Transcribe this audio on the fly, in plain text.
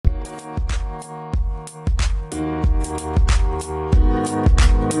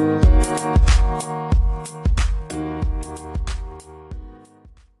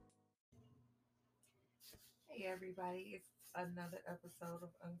Hi, it's another episode of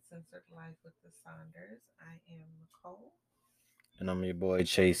Uncensored Life with the Saunders. I am Nicole. And I'm your boy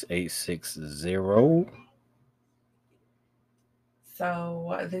Chase 860.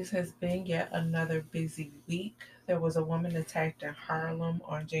 So, this has been yet another busy week. There was a woman attacked in Harlem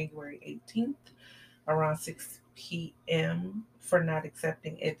on January 18th around 6 p.m. for not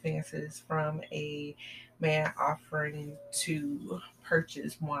accepting advances from a man offering to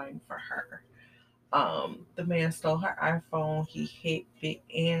purchase wine for her. The man stole her iPhone. He hit, bit,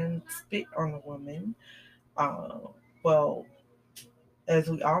 and spit on the woman. Um, well, as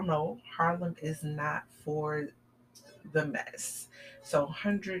we all know, Harlem is not for the mess. So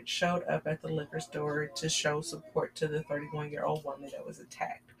hundreds showed up at the liquor store to show support to the 31-year-old woman that was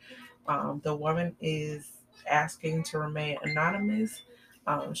attacked. The woman is asking to remain anonymous.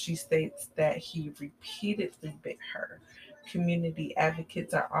 She states that he repeatedly bit her. Community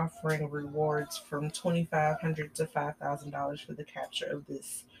advocates are offering rewards from $2,500 to $5,000 for the capture of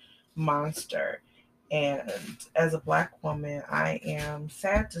this monster. And as a black woman, I am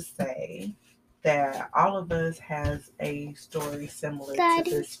sad to say that all of us has a story similar to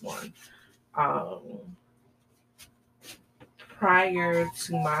this one. Um, Prior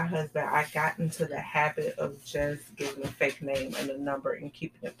to my husband, I got into the habit of just giving a fake name and a number and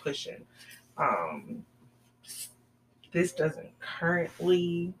keeping it pushing. Um, this doesn't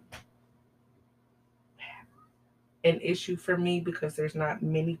currently an issue for me because there's not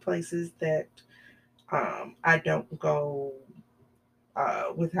many places that I don't go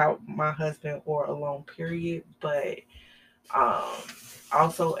without my husband or alone. Period. But um,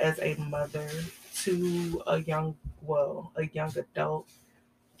 also as a mother to a young adult,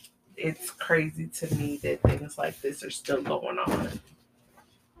 it's crazy to me that things like this are still going on.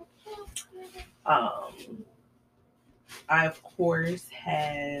 Um, I, of course,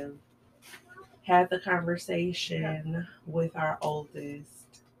 have had the conversation with our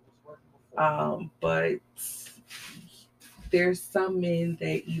oldest, but there's some men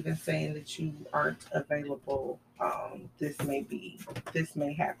that even saying that you aren't available. This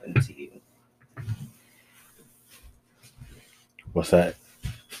may happen to you. What's that?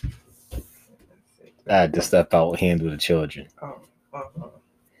 I just step out, handle the children. Uh-huh.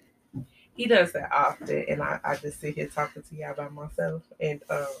 He does that often, and I just sit here talking to y'all by myself, and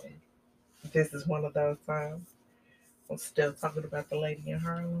this is one of those times. I'm still talking about the lady in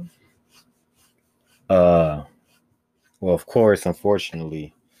Harlem. Uh, well, of course,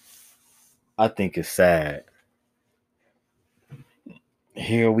 unfortunately, I think it's sad.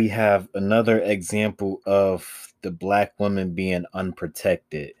 Here we have another example of the black woman being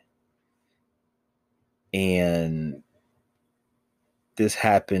unprotected. And this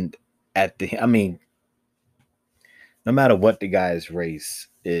happened I mean, no matter what the guy's race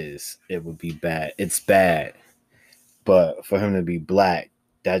is, it would be bad. It's bad. But for him to be black,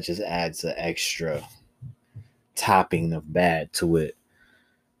 that just adds an extra topping of bad to it.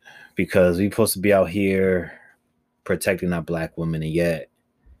 Because we're supposed to be out here protecting our black women, and yet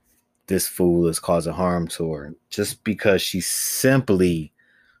this fool is causing harm to her just because she simply,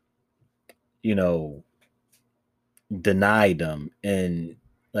 you know, denied them. And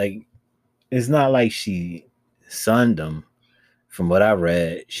like, it's not like she sunned them. From what I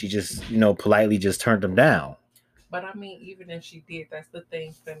read, she just, politely just turned them down. But I mean, even if she did, that's the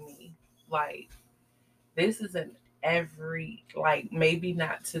thing for me. Like, this is an like, maybe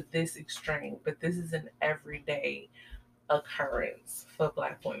not to this extreme, but this is an everyday occurrence for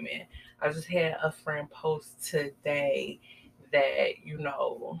black women. I just had a friend post today that,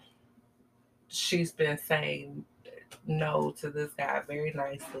 she's been saying no to this guy very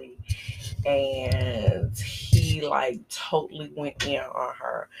nicely, and he like totally went in on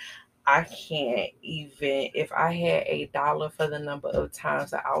her. I can't even, if I had $1 for the number of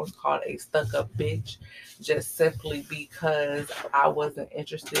times that I was called a stuck up bitch just simply because I wasn't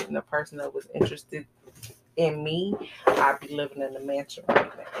interested in the person that was interested in me, I'd be living in a mansion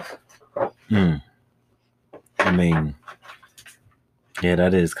right now. I mean, yeah,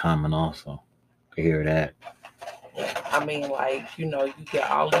 that is common also. I hear that. I mean, like, you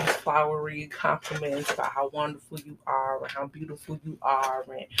get all these flowery compliments about how wonderful you are and how beautiful you are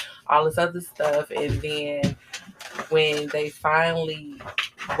and all this other stuff. And then when they finally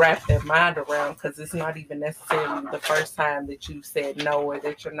wrap their mind around, because it's not even necessarily the first time that you said no or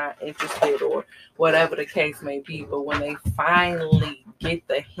that you're not interested or whatever the case may be, but when they finally get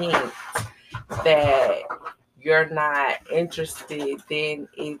the hint that you're not interested, then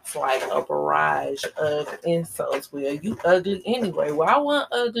it's like a barrage of insults. Well, you ugly anyway. Well, I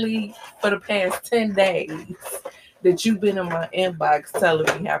wasn't ugly for the past 10 days that you've been in my inbox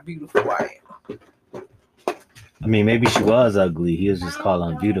telling me how beautiful I am. I mean, maybe she was ugly. He was just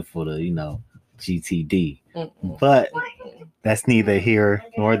calling beautiful to, GTD. Mm-mm, But mm-mm. that's neither here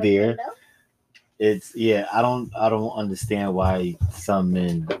nor there. It's yeah, I don't understand why some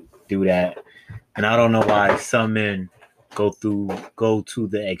men do that. And I don't know why some men go to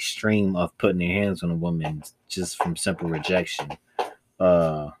the extreme of putting their hands on a woman just from simple rejection.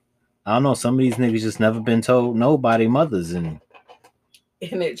 Uh I don't know, some of these niggas just never been told no by their mothers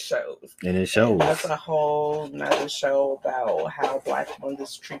And it shows. and it And shows. that's a whole nother show about how black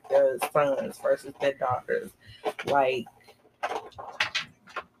mothers treat their sons versus their daughters. Like,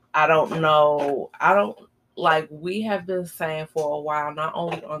 I don't know. I don't like we have been saying for a while, not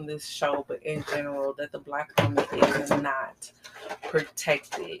only on this show but in general, that the black woman is not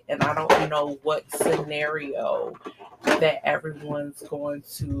protected. And I don't know what scenario that everyone's going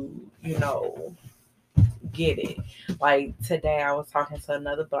to, get it. Like today I was talking to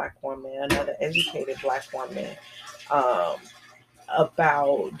another black woman, another educated black woman, um,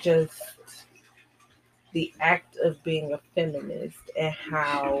 about just the act of being a feminist and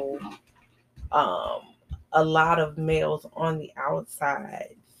how um, a lot of males on the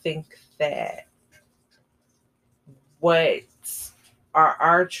outside think that what are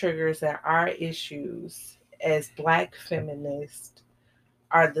our triggers and our issues as black feminists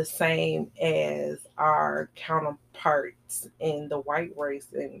are the same as our counterparts in the white race.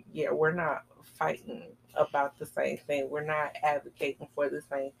 And yeah, we're not fighting about the same thing. We're not advocating for the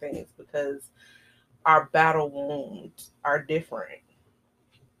same things because our battle wounds are different.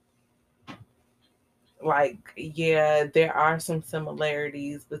 Like, yeah, there are some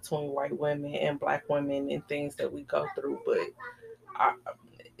similarities between white women and black women and things that we go through, but uh,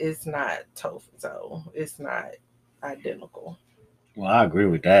 it's not toe for toe. It's not identical. Well, I agree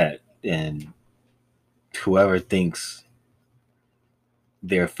with that. And whoever thinks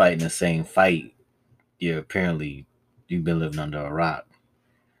they're fighting the same fight, yeah, apparently you've been living under a rock.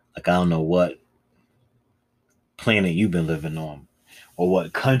 Like I don't know what planet you've been living on or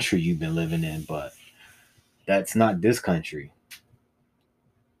what country you've been living in, but that's not this country.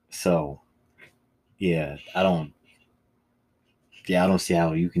 So yeah, I don't see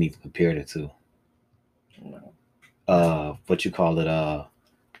how you can even compare the two. No. What you call it,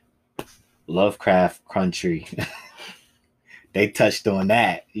 Lovecraft country. They touched on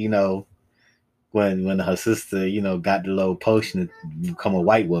that, when her sister, got the little potion to become a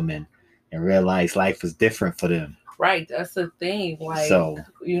white woman and realized life was different for them. Right, that's the thing. Like, So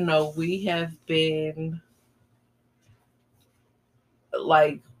we have been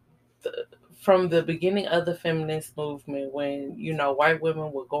like from the beginning of the feminist movement when white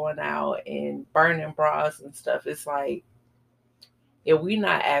women were going out and burning bras and stuff. It's like, yeah, we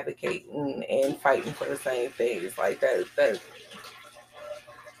not advocating and fighting for the same things like that.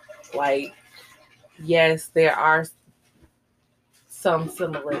 Like, yes, there are some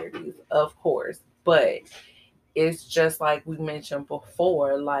similarities, of course, but it's just like we mentioned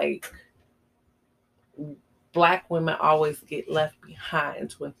before, like black women always get left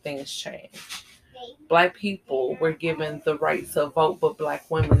behind when things change. Black people were given the right to vote, but black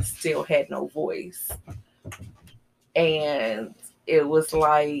women still had no voice. And it was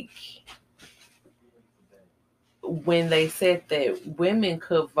like when they said that women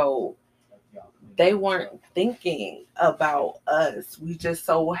could vote, they weren't thinking about us. We just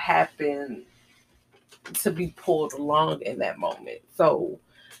so happened to be pulled along in that moment. So,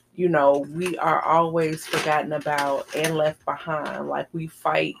 we are always forgotten about and left behind. Like, we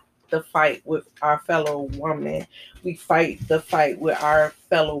fight the fight with our fellow woman, we fight the fight with our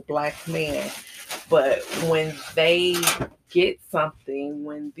fellow black man. But when they get something,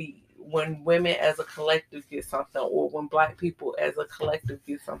 when women as a collective get something, or when black people as a collective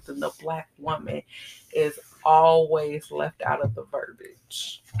get something, the black woman is always left out of the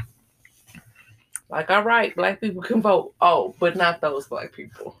verbiage. Like, all right, black people can vote. Oh, but not those black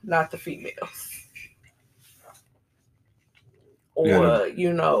people, not the females. yeah,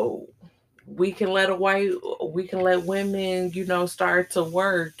 Or, we can let women, start to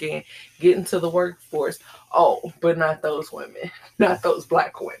work and get into the workforce. Oh, but not those women, not those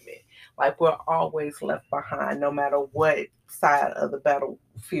black women. Like, we're always left behind no matter what side of the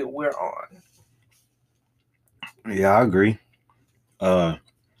battlefield we're on. yeah, I agree. Uh,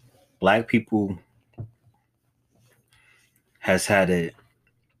 Black people has had it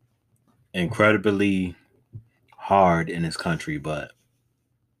incredibly hard in this country, but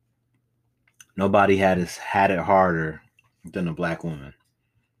nobody had it harder than a black woman.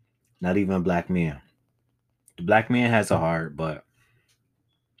 Not even a black man. The black man has it hard, but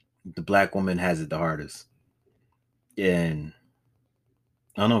the black woman has it the hardest. And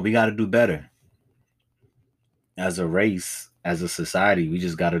I don't know, we got to do better. as a race, as a society, we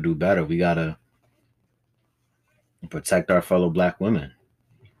just got to do better. We got to protect our fellow Black women.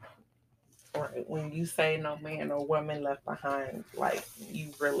 Right. When you say no man or woman left behind, like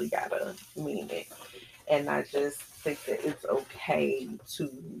you really gotta mean it. And I just think that it's okay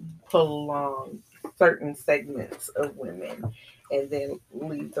to pull along certain segments of women and then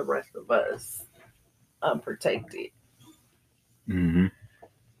leave the rest of us unprotected. Mm-hmm.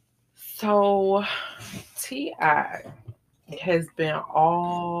 So T.I. has been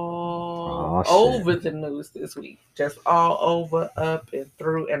all Oh shit. over the news this week, just all over, up and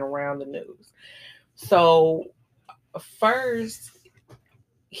through and around the news. So, first,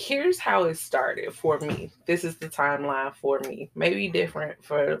 here's how it started for me. This is the timeline for me. Maybe different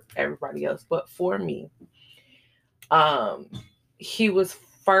for everybody else, but for me, um, he was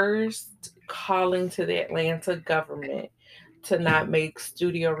first calling to the Atlanta government to not make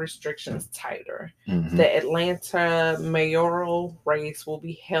studio restrictions tighter. Mm-hmm. The Atlanta mayoral race will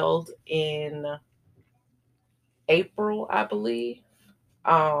be held in April, I believe.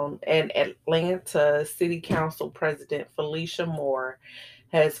 And Atlanta City Council President Felicia Moore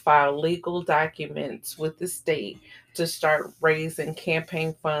has filed legal documents with the state to start raising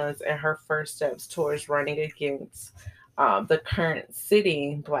campaign funds and her first steps towards running against the current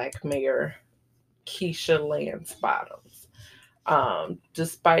sitting Black mayor, Keisha Lance Bottoms.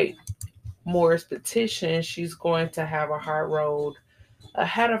 Despite Moore's petition, she's going to have a hard road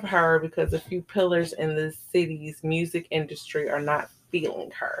ahead of her because a few pillars in the city's music industry are not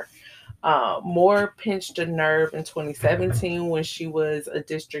feeling her. Moore pinched a nerve in 2017 when she was a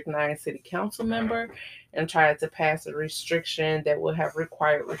District 9 city council member and tried to pass a restriction that would have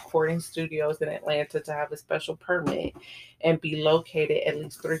required recording studios in Atlanta to have a special permit and be located at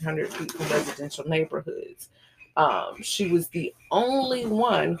least 300 feet from residential neighborhoods. She was the only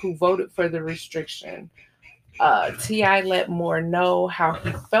one who voted for the restriction. T.I. let Moore know how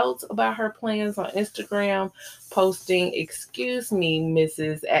he felt about her plans on Instagram, posting, "Excuse me,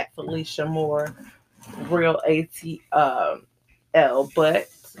 Mrs. at Felicia Moore, real ATL, but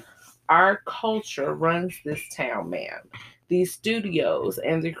our culture runs this town, ma'am. These studios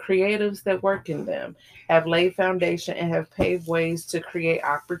and the creatives that work in them have laid foundation and have paved ways to create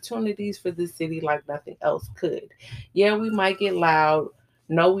opportunities for the city like nothing else could. Yeah, we might get loud.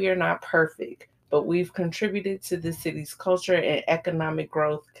 No, we are not perfect, but we've contributed to the city's culture and economic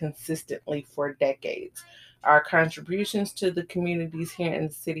growth consistently for decades. Our contributions to the communities here in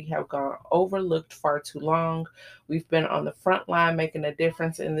the city have gone overlooked far too long. We've been on the front line making a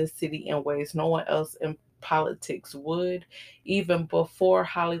difference in this city in ways no one else in politics would, even before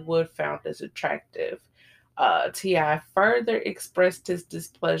Hollywood found us attractive." T.I. further expressed his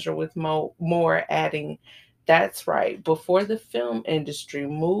displeasure with Moore, adding, "That's right. Before the film industry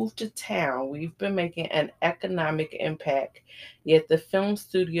moved to town, we've been making an economic impact. Yet the film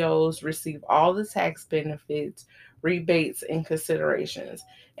studios receive all the tax benefits, rebates, and considerations.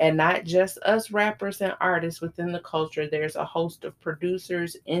 And not just us rappers and artists within the culture, there's a host of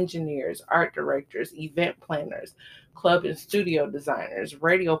producers, engineers, art directors, event planners, club and studio designers,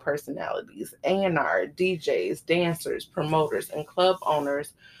 radio personalities, A&R, DJs, dancers, promoters, and club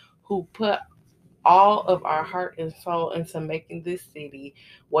owners who put all of our heart and soul into making this city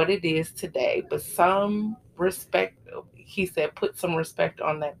what it is today. But some respect," he said, "put some respect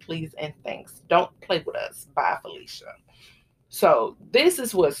on that, please, and thanks. Don't play with us." Bye, Felicia. So this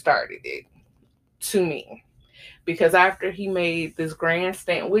is what started it to me. Because after he made this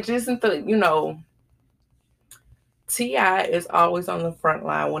grandstand, which isn't T.I. is always on the front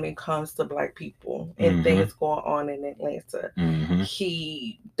line when it comes to Black people and things going on in Atlanta. Mm-hmm.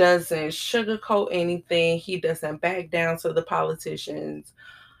 He doesn't sugarcoat anything. He doesn't back down to the politicians.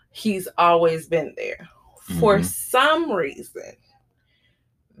 He's always been there. For some reason,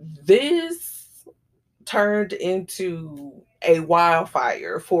 this turned into a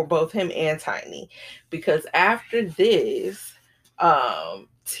wildfire for both him and Tiny, because after this,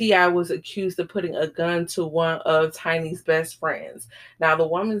 T.I. was accused of putting a gun to one of Tiny's best friends. Now, the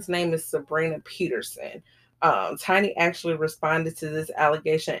woman's name is Sabrina Peterson. Tiny actually responded to this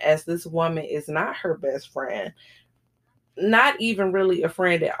allegation as this woman is not her best friend, not even really a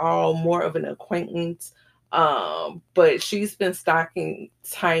friend at all, more of an acquaintance. But she's been stalking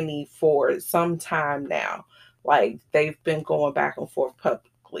Tiny for some time now. Like, they've been going back and forth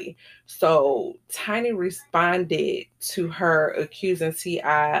publicly. So Tiny responded to her accusing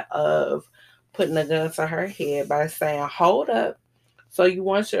T.I. of putting a gun to her head by saying, "Hold up. So you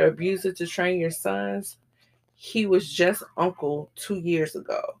want your abuser to train your sons? He was just uncle 2 years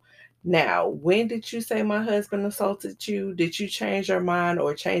ago. Now, when did you say my husband assaulted you? Did you change your mind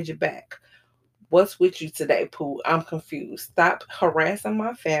or change it back? What's with you today, Pooh? I'm confused. Stop harassing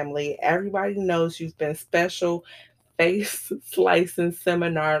my family. Everybody knows you've been special face slicing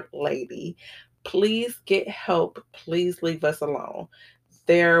seminar lady. Please get help. Please leave us alone.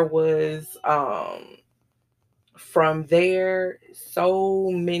 There was from there so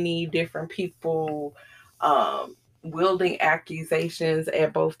many different people wielding accusations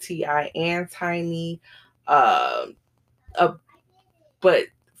at both Ti and Tiny. Um uh, but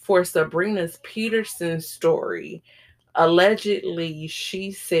for Sabrina's Peterson story, allegedly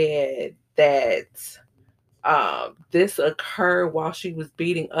she said that this occurred while she was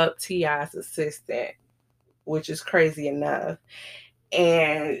beating up Ti's assistant, which is crazy enough.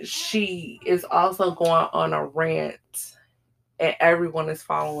 And she is also going on a rant, and everyone is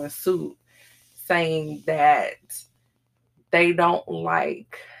following suit, saying that they don't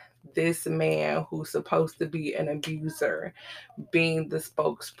like this man who's supposed to be an abuser being the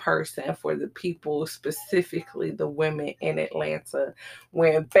spokesperson for the people, specifically the women in Atlanta,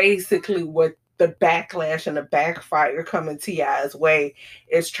 when basically what the backlash and the backfire coming T.I.'s way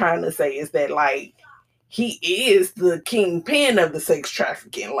is trying to say is that, like, he is the kingpin of the sex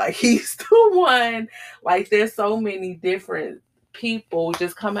trafficking. Like, he's the one. Like, there's so many different people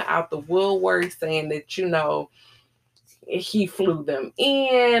just coming out the woodwork saying that, he flew them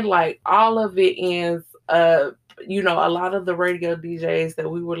in. Like, all of it ends up, a lot of the radio DJs that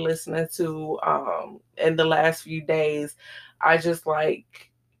we were listening to in the last few days, I just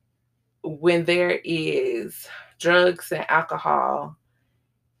like when there is drugs and alcohol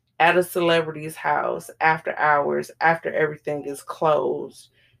at a celebrity's house after hours, after everything is closed,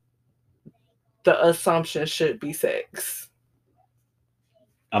 the assumption should be sex.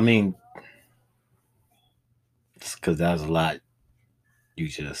 I mean, it's because that's a lot you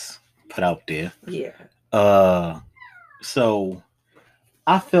just put out there. Yeah. So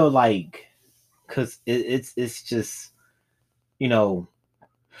I feel like because it's just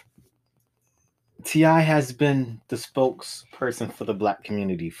T.I. has been the spokesperson for the Black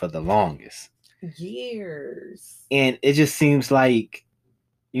community for the longest years, and it just seems like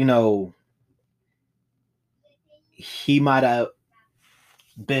he might have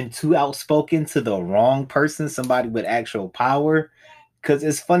been too outspoken to the wrong person, somebody with actual power. Because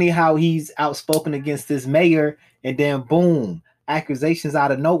it's funny how he's outspoken against this mayor, and then boom, accusations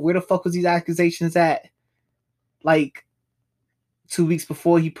out of nowhere. Where the fuck was these accusations at? Like 2 weeks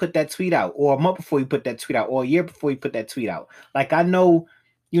before he put that tweet out, or a month before he put that tweet out, or a year before he put that tweet out. Like, I know,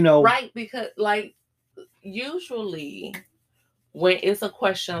 right? Because like usually when it's a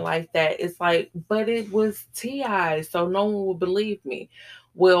question like that, it's like, but it was T.I., so no one will believe me.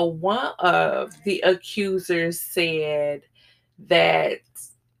 Well, one of the accusers said that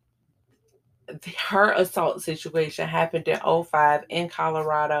her assault situation happened in 2005 in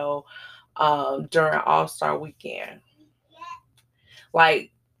Colorado during All-Star Weekend.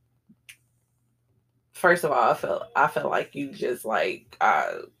 Like, first of all, I felt like you just like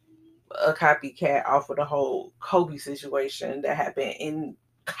a copycat off of the whole Kobe situation that happened in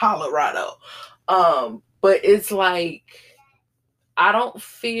Colorado. But it's like, I don't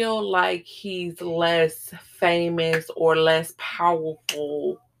feel like he's less famous or less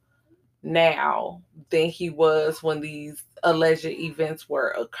powerful now than he was when these alleged events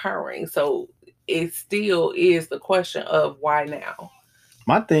were occurring. So it still is the question of why now.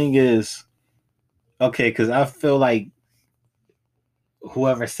 My thing is, okay, because I feel like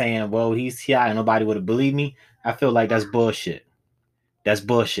whoever's saying, well, he's T.I. and nobody would have believed me, I feel like that's bullshit. That's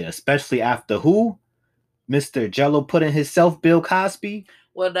bullshit, especially after who? Mr. Jello Pudding himself, Bill Cosby,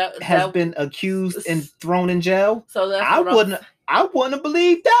 has been accused and thrown in jail. So that's I wouldn't have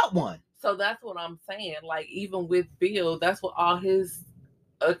believed that one. So that's what I'm saying. Like, even with Bill, that's what all his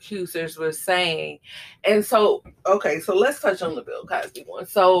accusers were saying. And so, okay, so let's touch on the Bill Cosby one.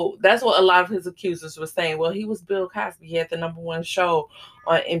 So that's what a lot of his accusers were saying. Well, he was Bill Cosby. He had the #1 show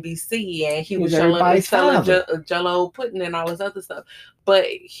on NBC, and he was selling Jello pudding and all this other stuff. But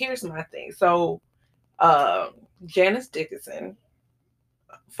here's my thing. So Janice Dickinson,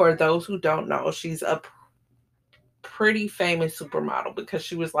 for those who don't know, she's a pretty famous supermodel because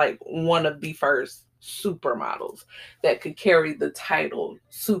she was like one of the first supermodels that could carry the title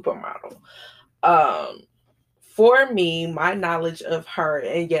supermodel. For me, my knowledge of her,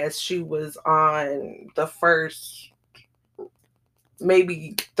 and yes, she was on the first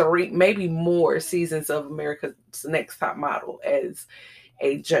maybe 3, maybe more seasons of America's Next Top Model as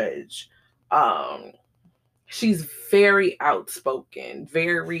a judge. She's very outspoken,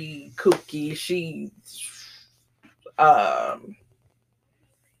 very kooky. She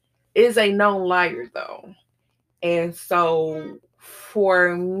is a known liar, though. And so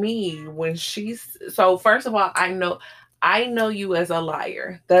For me, when she's so first of all, I know you as a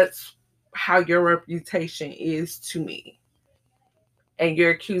liar. That's how your reputation is to me. And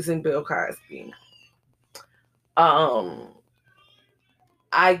you're accusing Bill Cosby. Um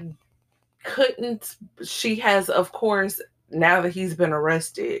I couldn't she has of course now that he's been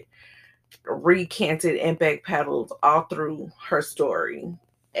arrested recanted and backpedaled all through her story,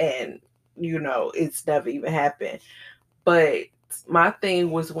 and it's never even happened. But my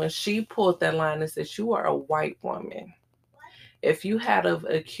thing was when she pulled that line and said, "You are a white woman. If you had have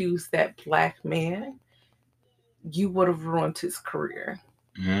accused that black man, you would have ruined his career."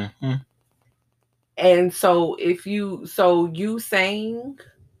 Mm-hmm. And so you saying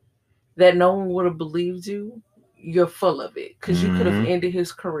that no one would have believed you, you're full of it because you could have Mm-hmm. ended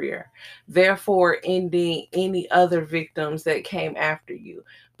his career, therefore ending any other victims that came after you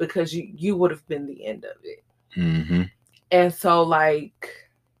because you would have been the end of it. Mm-hmm. And so like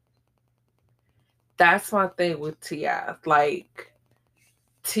that's my thing with T.I. Like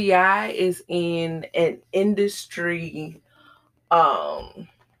T.I. is in an industry um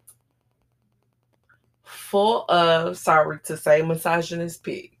full of, sorry to say, misogynist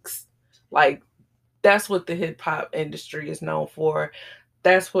pigs. Like that's what the hip hop industry is known for.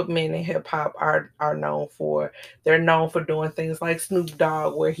 That's what men in hip hop are known for. They're known for doing things like Snoop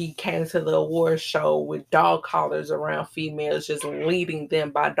Dogg, where he came to the award show with dog collars around females, just leading them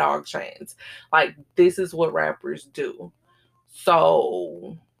by dog chains. Like this is what rappers do.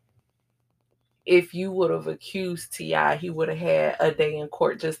 So if you would have accused T.I., he would have had a day in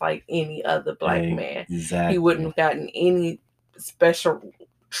court just like any other black man. He wouldn't Exactly. have gotten any special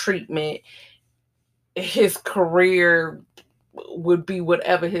treatment. His career would be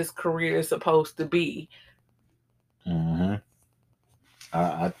whatever his career is supposed to be. Mm-hmm.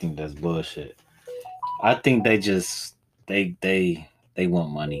 I think that's bullshit. I think they just they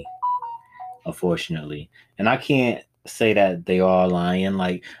want money, unfortunately. And I can't say that they are lying.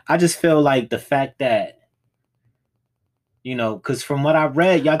 Like I just feel like the fact that because from what I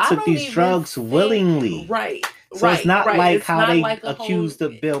read, y'all I took don't these even drugs think willingly. right, So it's right, not right. like It's how not they like a whole accused the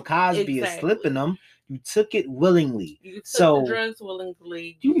Bill Cosby of slipping exactly. them. You took it willingly. You took the So drugs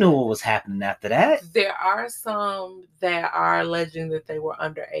willingly. you know what was happening after that. There are some that are alleging that they were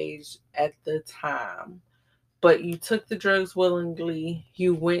underage at the time, but you took the drugs willingly.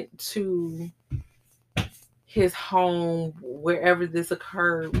 You went to his home, wherever this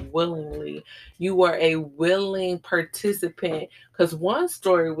occurred, willingly. You were a willing participant. Because one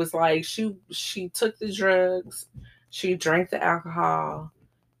story was like she took the drugs, she drank the alcohol,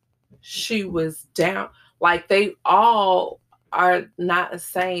 she was down. Like they all are not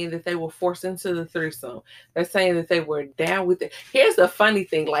saying that they were forced into the threesome. They're saying that they were down with it. Here's the funny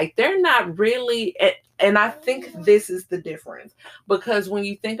thing: like they're not really, and I think this is the difference because when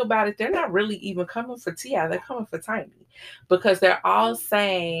you think about it, they're not really even coming for T.I. They're coming for Tiny because they're all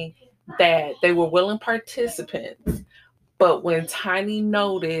saying that they were willing participants. But when Tiny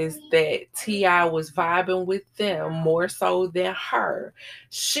noticed that T.I. was vibing with them more so than her,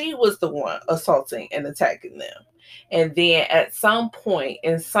 she was the one assaulting and attacking them. And then at some point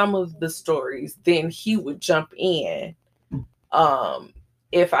in some of the stories, then he would jump in. Um,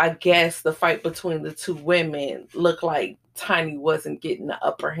 if I guess the fight between the two women looked like Tiny wasn't getting the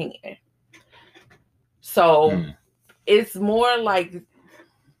upper hand. So it's more like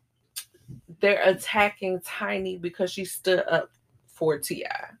they're attacking Tiny because she stood up for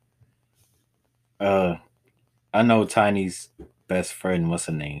T.I. I know Tiny's best friend. What's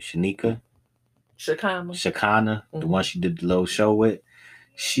her name? Shakana, the one she did the little show with.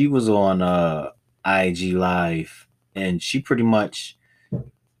 She was on IG Live, and she pretty much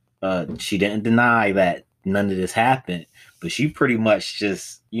she didn't deny that none of this happened, but she pretty much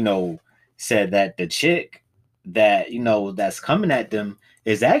just said that the chick that that's coming at them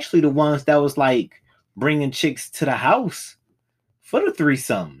is actually the ones that was like bringing chicks to the house for the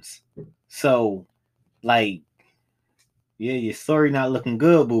threesomes. So like, yeah, your story not looking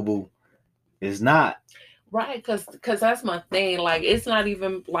good, boo boo. It's not. Right, cause that's my thing. Like, it's not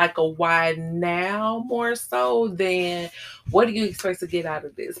even like a why now more so than what do you expect to get out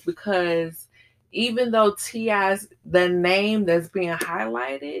of this? Because even though T.I.'s the name that's being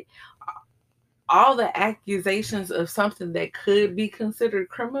highlighted, all the accusations of something that could be considered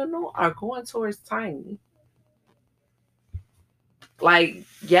criminal are going towards Tiny. Like,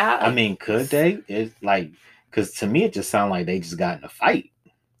 yeah, I mean, could they? It's like, because to me, it just sounds like they just got in a fight.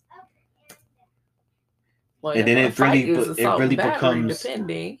 well, And then a it fight really, is it assault really and battery, becomes.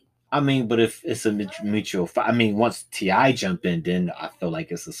 depending. I mean, but if it's a mutual fight, I mean, once Ti jump in, then I feel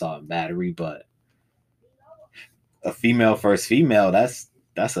like it's assault and battery. But a female first female, that's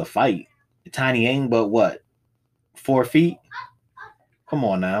a fight. Tiny ain't but what, 4 feet? Come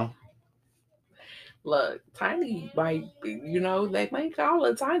on now. Look, Tiny might be, they may call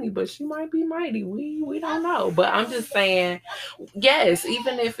her Tiny, but she might be mighty. We don't know. But I'm just saying, yes,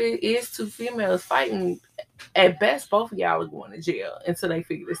 even if it is two females fighting, at best both of y'all are going to jail until they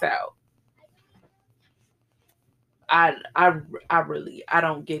figure this out. I really I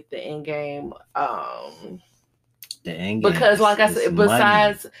don't get the end game. The end game Because like I said,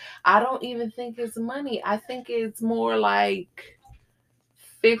 besides money. I don't even think it's money. I think it's more like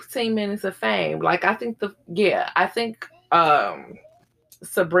 15 minutes of fame. Like I think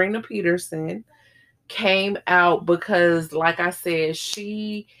Sabrina Peterson came out because, like I said,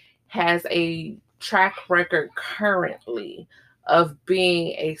 she has a track record currently of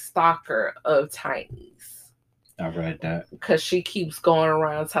being a stalker of Tiny's. I read that. Because she keeps going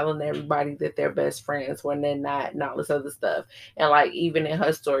around telling everybody that they're best friends when they're not, and all this other stuff. And like even in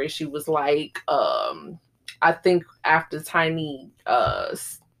her story, she was like, I think after Tiny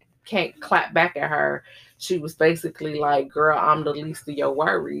can't clap back at her, she was basically like, girl, I'm the least of your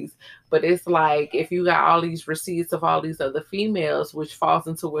worries. But it's like, if you got all these receipts of all these other females, which falls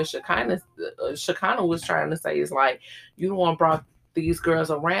into what Shekinah was trying to say, is like, you don't want to brought these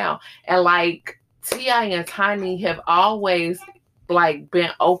girls around. And like T.I. and Tiny have always like been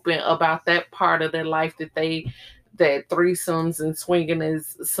open about that part of their life, that threesomes and swinging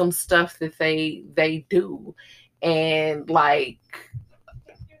is some stuff that they do. And like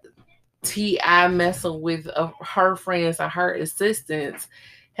T.I. messing with her friends and her assistants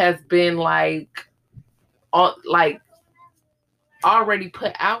has been like already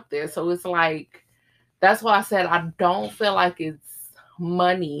put out there. So it's like, that's why I said I don't feel like it's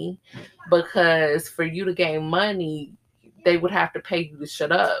money, because for you to gain money, they would have to pay you to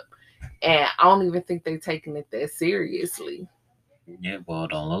shut up. And I don't even think they're taking it that seriously. Yeah, well,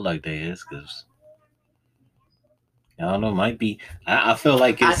 it don't look like they is, because I don't know. Might be. I feel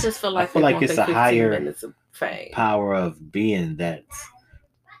like it's. I just feel like it's a higher minutes of fame. Power of being that's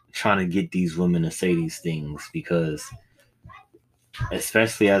trying to get these women to say these things, because,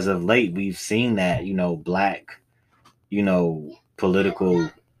 especially as of late, we've seen that black,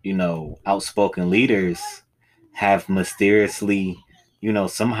 political, outspoken leaders have mysteriously,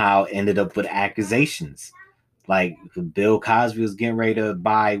 somehow ended up with accusations. Like Bill Cosby was getting ready to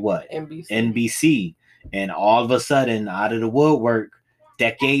buy what? NBC. And all of a sudden, out of the woodwork,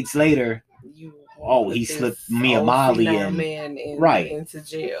 decades later, he slipped Mia Molly into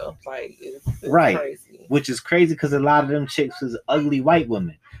jail. Like it's right, crazy. Which is crazy because a lot of them chicks was ugly white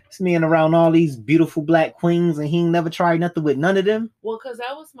women. This man around all these beautiful black queens, and he ain't never tried nothing with none of them. Well, because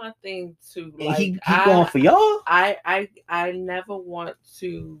that was my thing too. Like, he going for y'all. I never want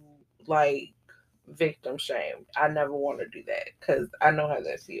to like victim shame. I never want to do that because I know how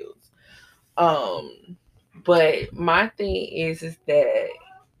that feels. But my thing is that,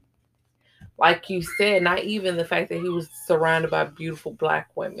 like you said, not even the fact that he was surrounded by beautiful black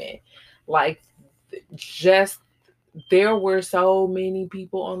women, like just there were so many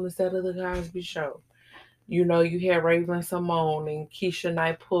people on the set of the Cosby Show. You had Raven-Symoné and Keisha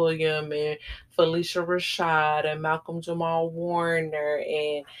Knight Pulliam and Felicia Rashad and Malcolm Jamal Warner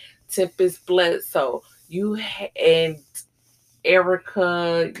and Tempest Bledsoe. And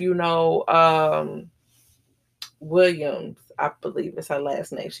Erica, Williams, I believe is her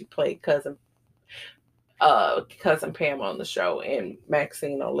last name. She played cousin Pam on the show, and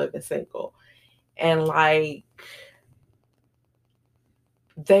Maxine on Living Single. And like,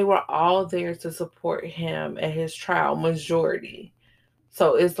 they were all there to support him at his trial, majority.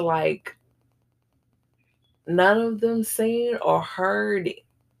 So it's like none of them seen or heard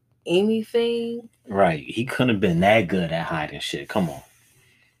anything. Right. He couldn't have been that good at hiding shit. Come on.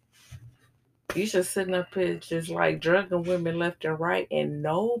 You just sitting up here just like drugging women left and right, and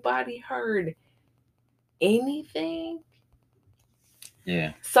nobody heard anything.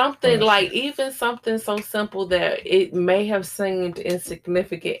 Yeah. Something like, even something so simple that it may have seemed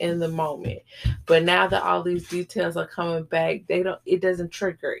insignificant in the moment, but now that all these details are coming back, it doesn't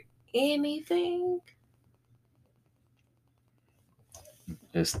trigger anything.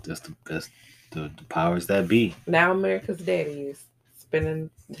 That's the powers that be. Now America's daddy is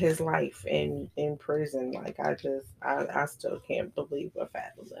spending his life in prison. Like, I still can't believe a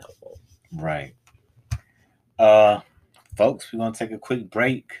fathom level. Right. Folks, we're gonna take a quick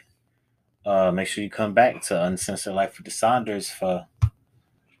break. Make sure you come back to Uncensored Life with the Saunders for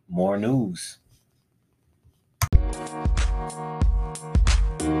more news.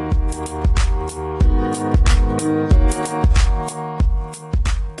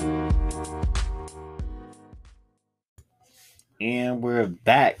 And we're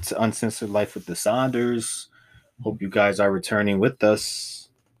back to Uncensored Life with the Saunders. Hope you guys are returning with us.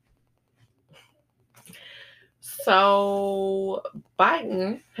 So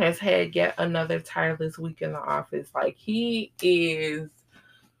Biden has had yet another tireless week in the office. Like, he is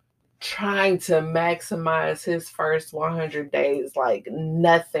trying to maximize his first 100 days like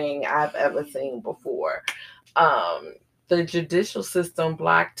nothing I've ever seen before. The judicial system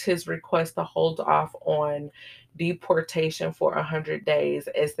blocked his request to hold off on deportation for 100 days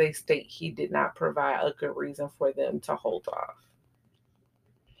as they state he did not provide a good reason for them to hold off.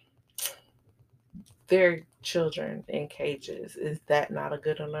 Their children in cages. Is that not a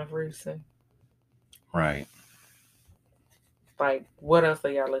good enough reason? Right. Like, what else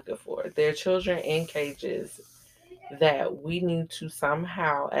are y'all looking for? Their children in cages that we need to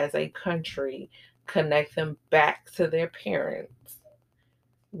somehow, as a country, connect them back to their parents,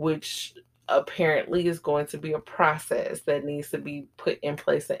 which apparently is going to be a process that needs to be put in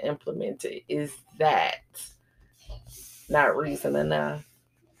place and implemented. Is that not reason enough?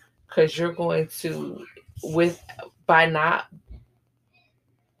 Because you're going to, by not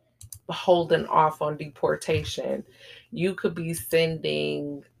holding off on deportation, you could be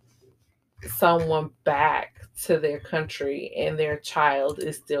sending someone back to their country and their child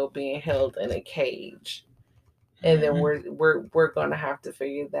is still being held in a cage. And then we're gonna have to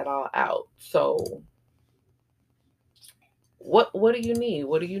figure that all out. So what do you need?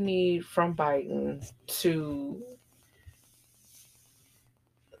 What do you need from Biden to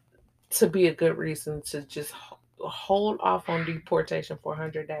be a good reason to just hold off on deportation for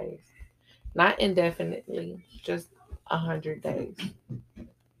 100 days? Not indefinitely, just 100 days.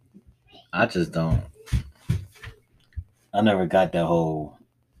 I just don't. I never got that whole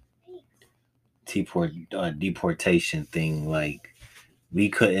deportation thing. Like, we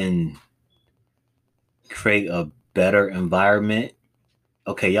couldn't create a better environment.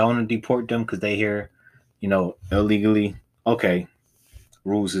 Okay, y'all want to deport them because they here, illegally. Okay,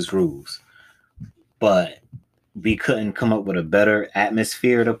 rules is rules. But we couldn't come up with a better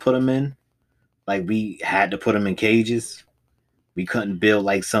atmosphere to put them in. Like, we had to put them in cages. We couldn't build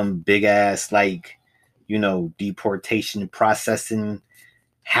like some big ass deportation processing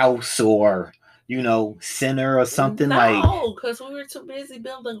house or center or something. No, because we were too busy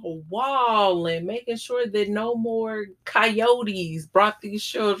building a wall and making sure that no more coyotes brought these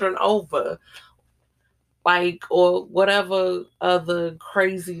children over, like, or whatever other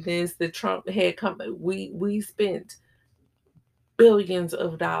craziness that Trump had come. We spent billions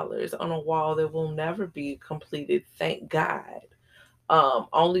of dollars on a wall that will never be completed, thank God.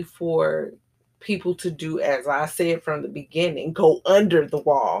 Only for people to do, as I said from the beginning, go under the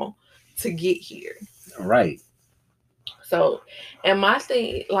wall to get here. Right. So, and my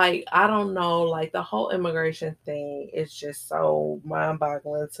thing, like, I don't know, like, the whole immigration thing is just so mind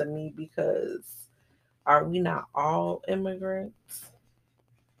boggling to me because are we not all immigrants?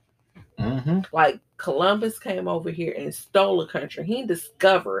 Mm-hmm. Like, Columbus came over here and stole a country. He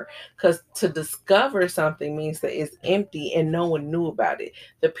discovered, because to discover something means that it's empty and no one knew about it.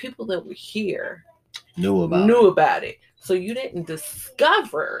 The people that were here knew about it. So you didn't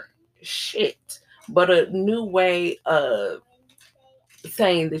discover shit, but a new way of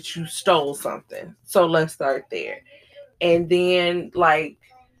saying that you stole something. So let's start there. And then, like,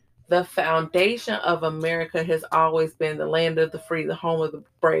 the foundation of America has always been the land of the free, the home of the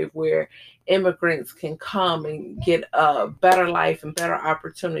brave, where immigrants can come and get a better life and better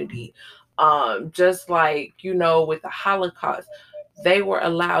opportunity. Just like, with the Holocaust, they were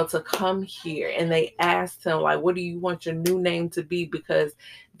allowed to come here and they asked him, like, what do you want your new name to be? Because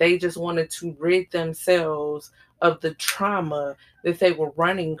they just wanted to rid themselves of the trauma that they were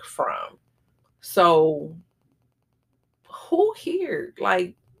running from. So who here,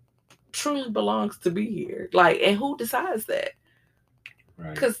 like, truly belongs to be here? Like, and who decides that?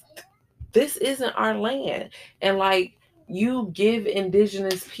 Because this isn't our land. And, like, you give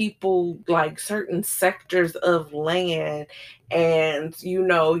indigenous people like certain sectors of land and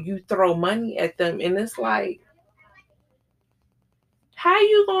you throw money at them, and it's like, how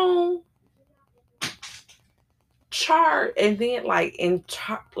you gonna charge and then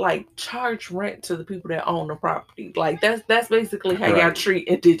charge rent to the people that own the property? Like, that's basically how y'all treat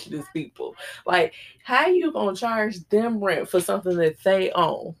indigenous people. Like, how you gonna charge them rent for something that they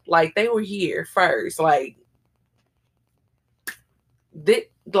own? Like, they were here first. Like,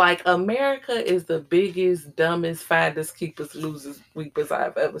 America is the biggest, dumbest, finders, keepers, losers, weepers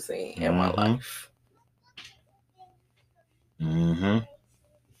I've ever seen in my life. Mm-hmm.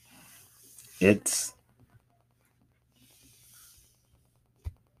 That's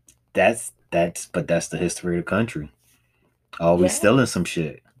the history of the country. Always Yeah, stealing some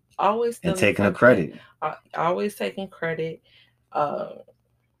shit always and stealing taking the something. credit. Always taking credit.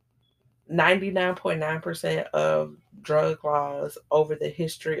 99.9% of drug laws over the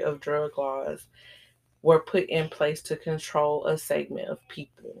history of drug laws were put in place to control a segment of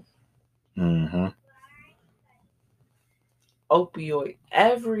people. Mm-hmm. Opioid,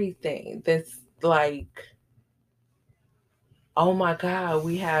 everything that's like, oh my God,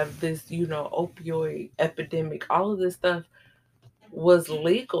 we have this, opioid epidemic. All of this stuff was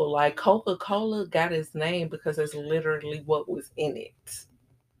legal. Like Coca-Cola got its name because it's literally what was in it.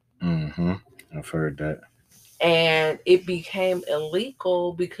 Mm-hmm. I've heard that. And it became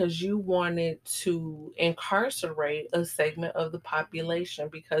illegal because you wanted to incarcerate a segment of the population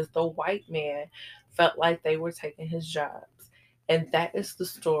because the white man felt like they were taking his jobs. And that is the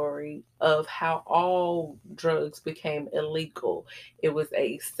story of how all drugs became illegal. It was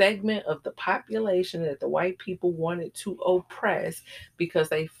a segment of the population that the white people wanted to oppress because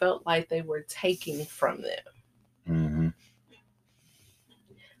they felt like they were taking from them. Mm-hmm.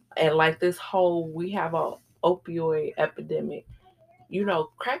 And like this whole, we have a opioid epidemic.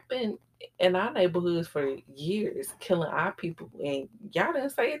 Crack been in our neighborhoods for years, killing our people, and y'all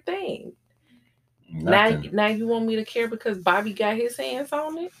didn't say a thing. Now, Nothing. now you want me to care because Bobby got his hands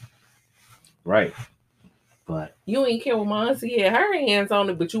on it? Right. But You ain't care what my auntie had her hands on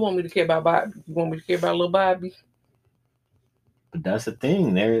it, but you want me to care about Bobby? You want me to care about little Bobby? that's the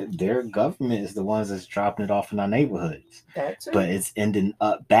thing. Their government is the ones that's dropping it off in our neighborhoods. That too. But it's ending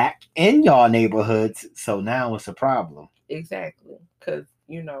up back in y'all neighborhoods. So now it's a problem. Exactly. Because,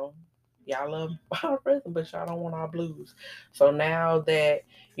 y'all love our rhythm, but y'all don't want our blues. So now that,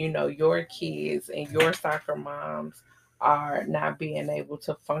 your kids and your soccer moms are not being able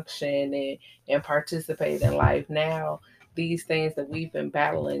to function and participate in life, now these things that we've been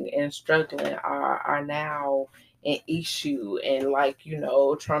battling and struggling are now an issue. And like,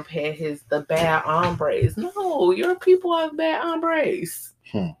 Trump had the bad hombres. No, your people have bad hombres.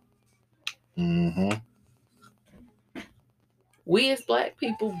 Mm-hmm. We as black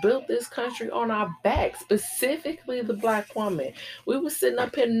people built this country on our back, specifically the black woman. We were sitting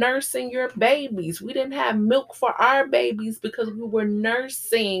up here nursing your babies. We didn't have milk for our babies because we were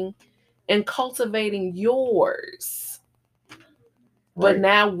nursing and cultivating yours. But Right.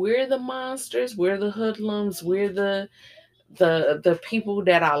 now we're the monsters, we're the hoodlums, we're the people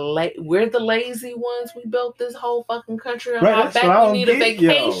that are we're the lazy ones. We built this whole fucking country on Right. our That's what back. I We don't need a get,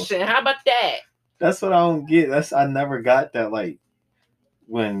 yo. vacation. How about that? That's what I don't get. I never got that. Like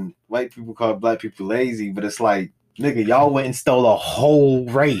when white people call black people lazy, but it's like, nigga, y'all went and stole a whole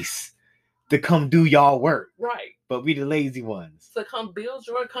race to come do y'all work. Right. But we the lazy ones. To come build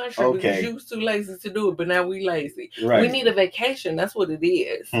your country because you was too lazy to do it, but now we lazy. Right. We need a vacation. That's what it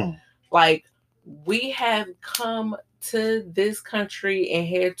is. Like, we have come to this country and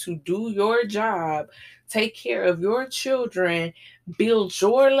had to do your job, take care of your children, build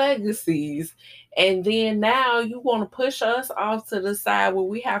your legacies, and then now you want to push us off to the side where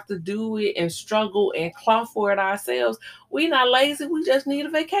we have to do it and struggle and claw for it ourselves. We not lazy. We just need a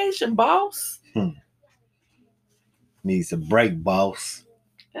vacation, boss. Needs a break, boss.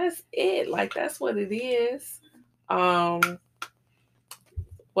 That's it. Like, that's what it is. What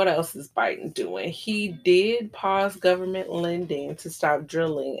else is Biden doing? He did pause government lending to stop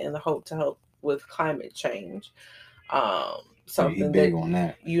drilling in the hope to help with climate change. Something big that on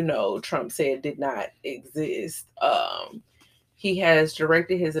that. Trump said did not exist. He has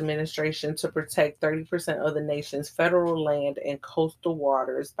directed his administration to protect 30% of the nation's federal land and coastal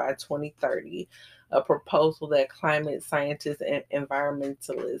waters by 2030, a proposal that climate scientists and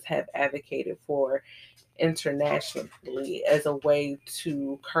environmentalists have advocated for internationally as a way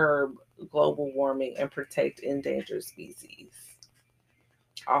to curb global warming and protect endangered species,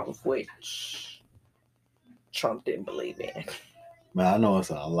 all of which Trump didn't believe in. Man, I know it's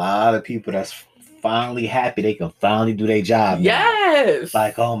a lot of people that's finally happy they can finally do their job now. Yes.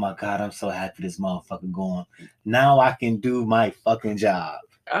 Like, oh my God, I'm so happy this motherfucker going. Now I can do my fucking job.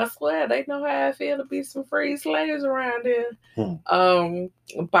 I swear they know how I feel to be some free slaves around here.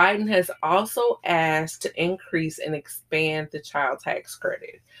 Biden has also asked to increase and expand the child tax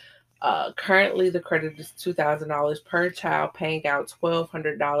credit. Currently, the credit is $2,000 per child, paying out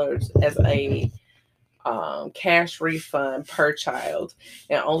 $1,200 as a cash refund per child,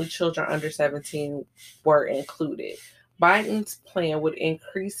 and only children under 17 were included. Biden's plan would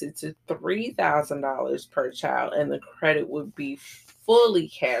increase it to $3,000 per child, and the credit would be fully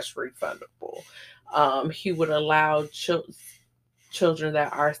cash refundable. He would allow children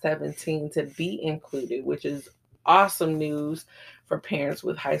that are 17 to be included, which is awesome news for parents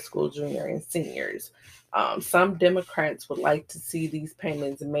with high school junior and seniors. Some Democrats would like to see these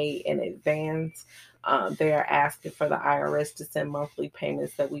payments made in advance. They are asking for the IRS to send monthly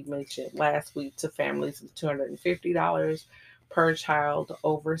payments that we mentioned last week to families of $250 per child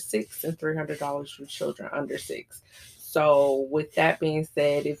over six and $300 for children under six. So, with that being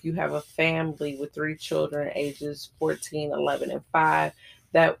said, if you have a family with three children ages 14, 11, and 5,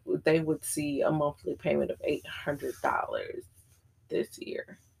 that they would see a monthly payment of $800 this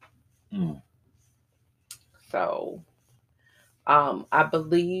year. Mm. So, I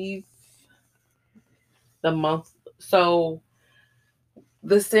believe the month. So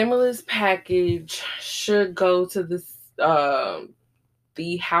the stimulus package should go to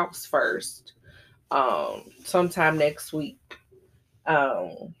the House first, sometime next week,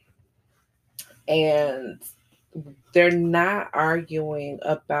 um, and they're not arguing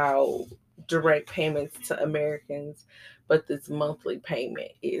about direct payments to Americans, but this monthly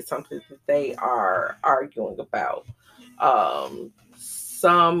payment is something that they are arguing about.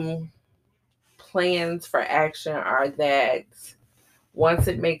 Some plans for action are that once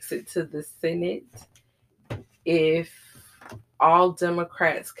it makes it to the Senate, if all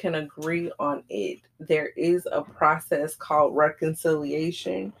Democrats can agree on it, there is a process called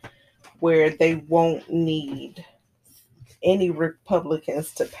reconciliation where they won't need any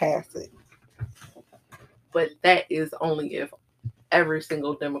Republicans to pass it. But that is only if every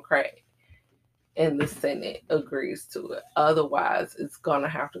single Democrat in the Senate agrees to it. Otherwise, it's going to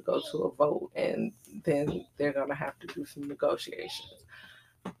have to go to a vote, and then they're going to have to do some negotiations.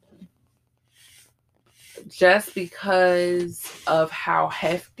 Just because of how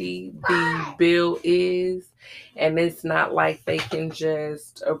hefty the bill is, and it's not like they can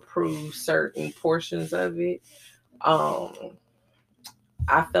just approve certain portions of it. I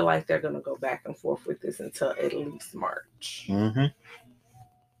feel like they're going to go back and forth with this until at least March. Mm-hmm.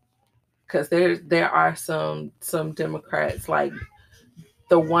 Because there are some Democrats, like,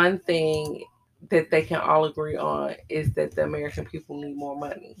 the one thing that they can all agree on is that the American people need more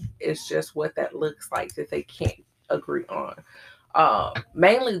money. It's just what that looks like that they can't agree on.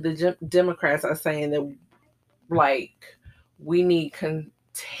 Mainly the Democrats are saying that, like, we need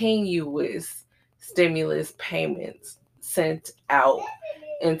continuous stimulus payments sent out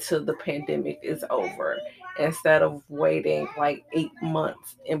until the pandemic is over, instead of waiting like 8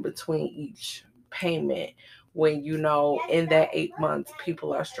 months in between each payment, when in that 8 months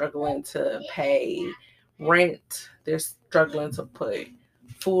people are struggling to pay rent, they're struggling to put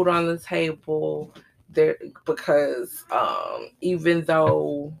food on the table there, because even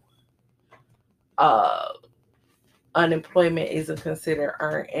though uh unemployment isn't considered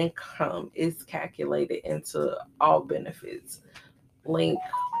earned income, it's calculated into all benefits, link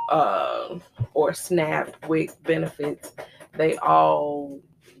or SNAP, WIC benefits. They all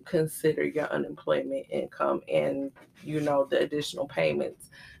consider your unemployment income, and the additional payments,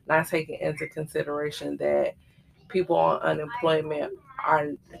 not taking into consideration that people on unemployment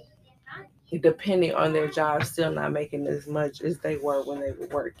are, depending on their job, still not making as much as they were when they were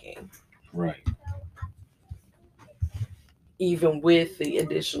working. Right. Even with the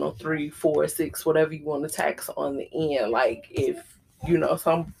additional 3, 4, 6, whatever you want to tax on the end. Like, if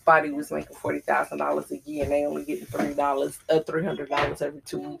somebody was making $40,000 a year and they only getting $300 every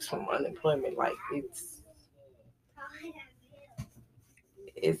 2 weeks from unemployment, like,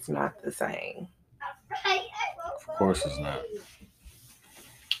 it's not the same. Of course it's not.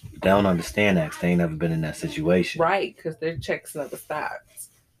 They don't understand that 'cause they ain't never been in that situation. Right, because their checks never stopped.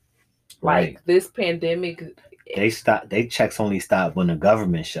 Right. Like, this pandemic, They checks only stop when the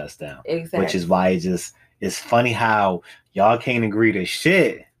government shuts down. exactly. Which is why it's funny how y'all can't agree to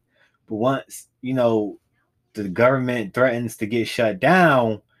shit, but once the government threatens to get shut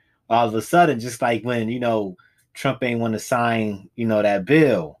down, all of a sudden, just like when Trump ain't want to sign that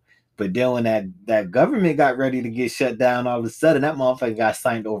bill, but then when that government got ready to get shut down, all of a sudden that motherfucker got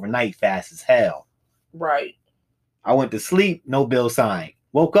signed overnight, fast as hell. Right. I went to sleep, no bill signed.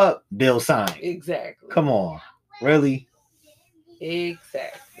 Woke up, bill signed. Exactly. Come on, really?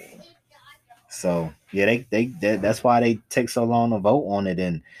 Exactly. So yeah, they that's why they take so long to vote on it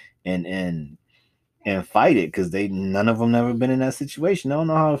and fight it, because none of them never been in that situation. They don't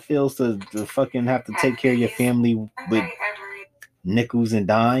know how it feels to fucking have to take care of your family with nickels and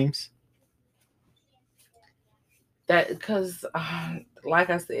dimes. That, because like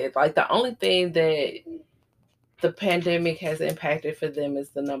I said, like, the only thing that the pandemic has impacted for them is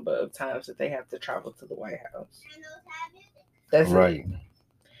the number of times that they have to travel to the White House. That's right. It.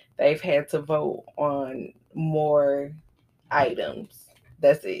 They've had to vote on more items.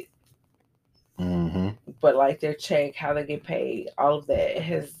 That's it. Mm-hmm. But, like, their check, how they get paid, all of that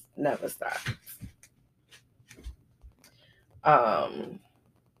has never stopped. Um,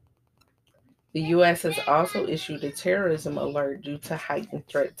 the U.S. has also issued a terrorism alert due to heightened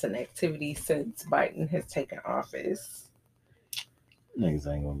threats and activity since Biden has taken office, Niggas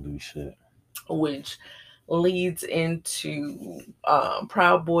ain't gonna do shit. which leads into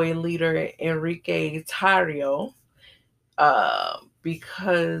Proud Boy leader Enrique Tarrio,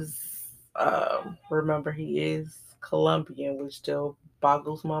 because remember he is Colombian, which still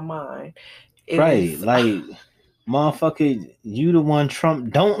boggles my mind. It Right, is like motherfucker, you the one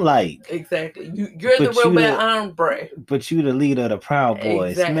Trump don't like. exactly you're the But real you bad the hombre. but you the leader of the Proud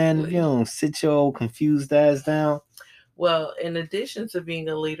Boys. Man, if you Exactly. don't sit your old confused ass down. Well, in addition to being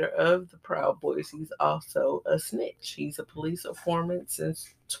a leader of the Proud Boys, he's also a snitch. He's a police informant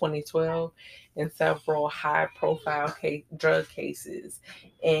since 2012 in several high profile drug cases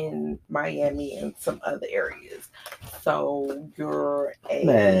in Miami and some other areas. So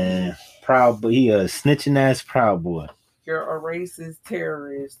Man, Proud Boy, he a snitching ass Proud Boy. you're a racist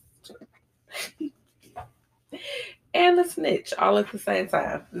terrorist and a snitch all at the same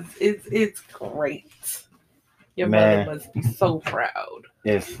time. It's great. Your mother Man, must be so proud.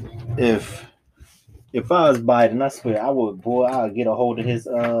 if if I was Biden, I swear I would, boy, I'd get a hold of his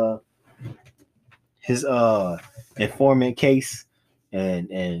informant case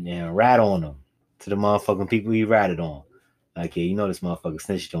and rat on him to the motherfucking people he ratted on. Like, yeah, you know this motherfucker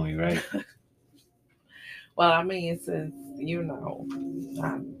snitched on you, right? Well, I mean, since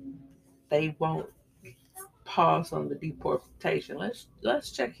they won't pause on the deportation.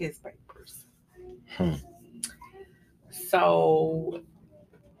 Let's check his papers. Hmm. So,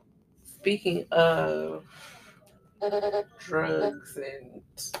 speaking of drugs and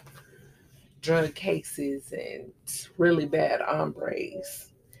drug cases and really bad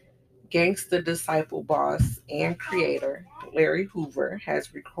hombres, Gangsta Disciple boss and creator Larry Hoover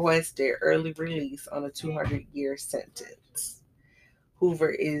has requested early release on a 200-year sentence. Hoover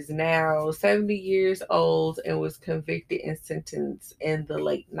is now 70 years old and was convicted and sentenced in the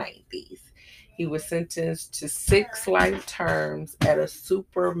late 90s. He was sentenced to 6 life terms at a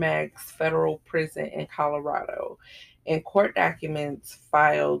supermax federal prison in Colorado. In court documents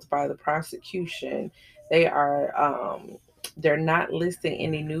filed by the prosecution, they are they're not listing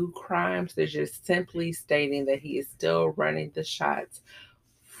any new crimes. They're just simply stating that he is still running the shots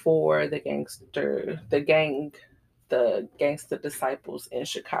for the gangster disciples in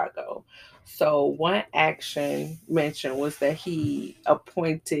Chicago. So one action mentioned was that he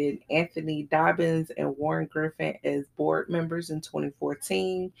appointed Anthony Dobbins and Warren Griffin as board members in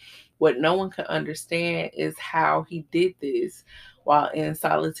 2014. What no one can understand is how he did this while in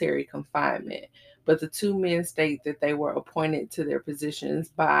solitary confinement. But the two men state that they were appointed to their positions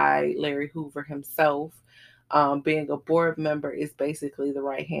by Larry Hoover himself. Being a board member is basically the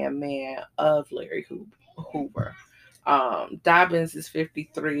right hand man of Larry Hoover. Dobbins is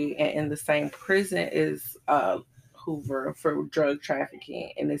 53 and in the same prison as Hoover for drug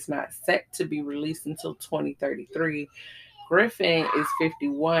trafficking and is not set to be released until 2033. Griffin is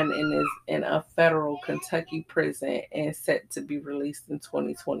 51 and is in a federal Kentucky prison and set to be released in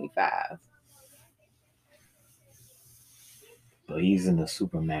 2025. But he's in the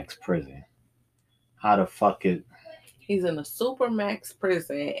supermax prison. How the fuck it? He's in a supermax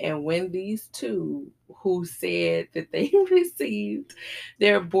prison, and when these two who said that they received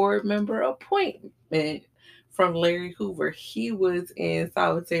their board member appointment from Larry Hoover, he was in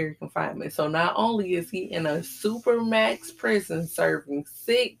solitary confinement. So not only is he in a supermax prison serving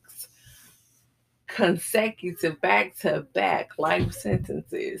 6 consecutive back-to-back life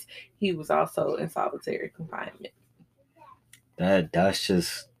sentences, he was also in solitary confinement. That's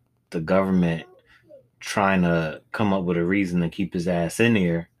just the government trying to come up with a reason to keep his ass in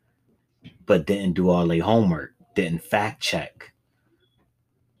here, but didn't do all their homework, didn't fact check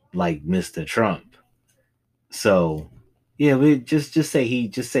like Mr. Trump. So yeah, we just say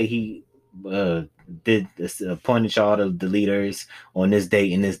he uh did this, appointed y'all the leaders on this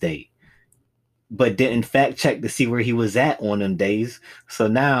date and this date, but didn't fact check to see where he was at on them days. So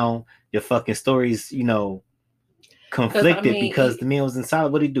now your fucking stories, conflicted because the man was inside.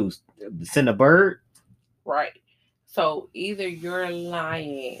 What did he do? Send a bird? Right. So either you're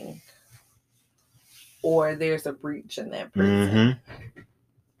lying or there's a breach in that prison. Mm-hmm.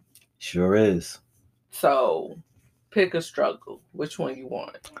 Sure is. So pick a struggle. Which one you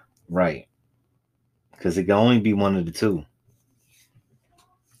want? Right. Because it can only be one of the two.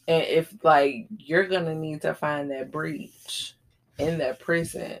 And if you're gonna need to find that breach in that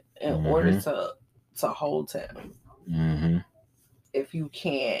prison in order to hold him. Mm-hmm. If you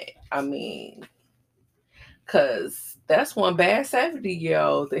can't, I mean, Cause that's one bad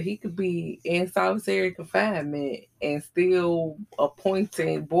 70-year-old that he could be in solitary confinement and still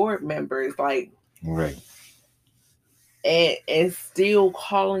appointing board members, like, Right. and still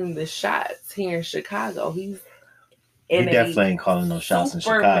calling the shots here in Chicago. He's He in a definitely ain't calling no shots in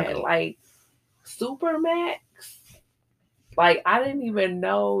Superman, Chicago. like Supermax. Like, I didn't even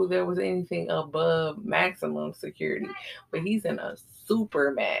know there was anything above maximum security, but he's in a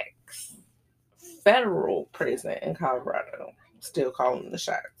Supermax federal prison in Colorado, still calling the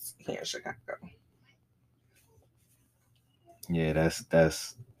shots here in Chicago. Yeah,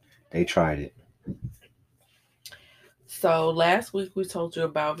 that's they tried it. So last week we told you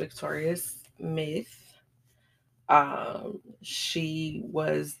about Victoria Smith. She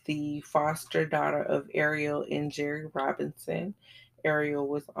was the foster daughter of Ariel and Jerry Robinson. Ariel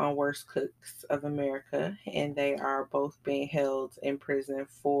was on Worst Cooks of America, and they are both being held in prison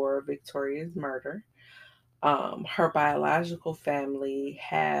for Victoria's murder. Her biological family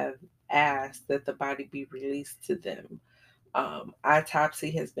have asked that the body be released to them.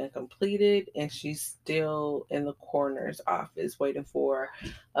 Autopsy has been completed, and she's still in the coroner's office waiting for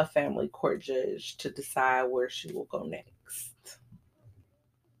a family court judge to decide where she will go next.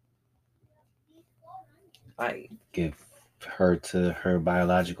 Like, Give her to her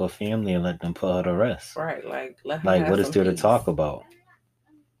biological family and let them put her to rest. right, like, let her Like, have what is some there to peace. talk about?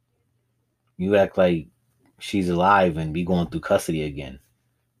 You act like she's alive and be going through custody again.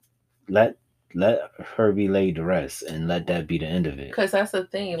 Let her be laid to rest and let that be the end of it. Because that's the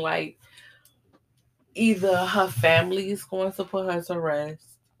thing, like, either her family is going to put her to rest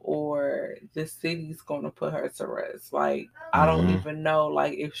or the city's going to put her to rest. Like, I don't Mm-hmm. even know,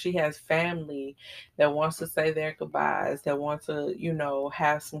 like, if she has family that wants to say their goodbyes, that want to,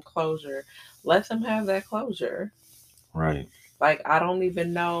 have some closure, let them have that closure. Right. Like, I don't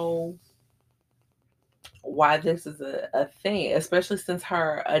even know why this is a thing, especially since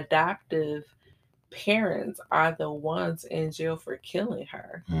her adoptive parents are the ones in jail for killing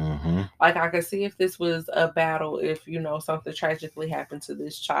her. Mm-hmm. Like, I could see if this was a battle, if, something tragically happened to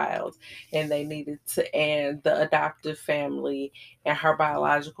this child and they needed to, and the adoptive family and her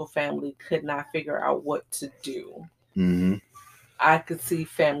biological family could not figure out what to do. Mm-hmm. I could see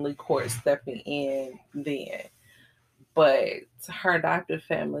family court stepping in then. But her adoptive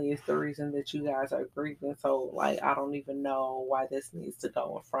family is the reason that you guys are grieving. So, like, I don't even know why this needs to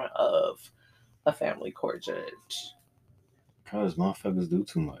go in front of a family court judge. Because motherfuckers do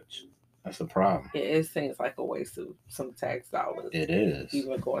too much. That's the problem. It seems like a waste of some tax dollars. It is.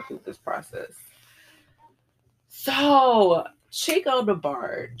 Even going through this process. So, Chico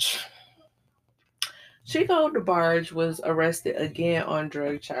DeBarge. Chico DeBarge was arrested again on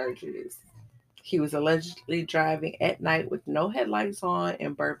drug charges. He was allegedly driving at night with no headlights on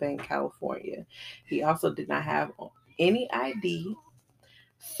in Burbank, California. He also did not have any ID.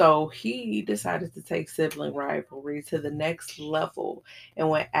 So he decided to take sibling rivalry to the next level. And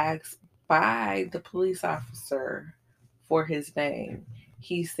when asked by the police officer for his name,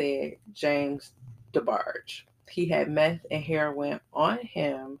 he said James DeBarge. He had meth and heroin on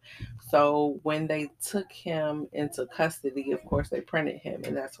him. So when they took him into custody, of course, they printed him.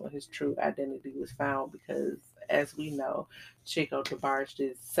 And that's when his true identity was found because, as we know, Chico DeBarge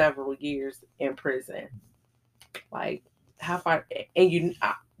did several years in prison. Like, how far? And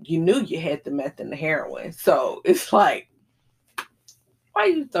you knew you had the meth and the heroin, so it's like, why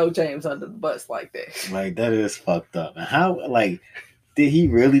you throw James under the bus like that? Like, that is fucked up. And how, like, did he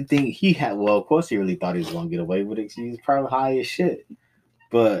really think he had? Well, of course he really thought he was gonna get away with it. He's probably high as shit.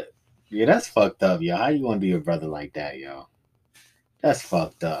 But yeah, that's fucked up, yo. How you gonna do your brother like that, yo? That's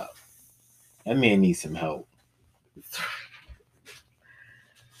fucked up. That man needs some help.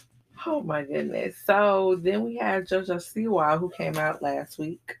 Oh my goodness. So then we had JoJo Siwa, who came out last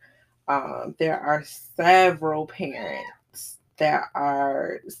week. There are several parents that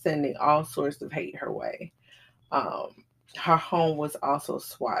are sending all sorts of hate her way. Um, her home was also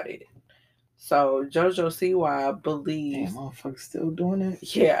swatted. So JoJo Siwa believes, Damn, motherfucker still doing it?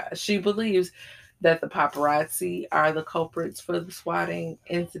 yeah, she believes that the paparazzi are the culprits for the swatting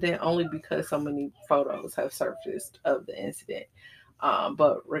incident only because so many photos have surfaced of the incident.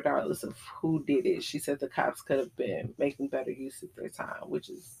 But regardless of who did it, she said the cops could have been making better use of their time, which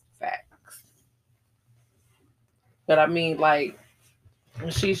is facts. But I mean, like,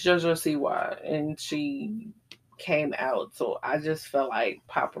 she's JoJo Siwa and she came out, so I just feel like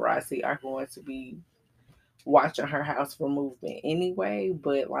paparazzi are going to be watching her house for movement anyway.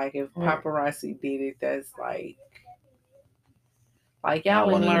 But like, if paparazzi did it, that's like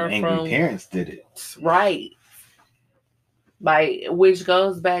y'all One ain't of them learn angry from parents did it. right. Like, which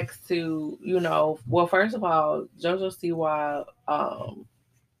goes back to, well, first of all, JoJo Siwa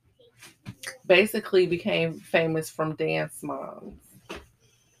basically became famous from Dance Moms.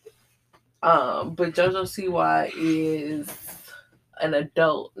 But JoJo Siwa is an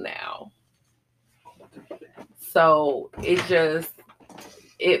adult now. So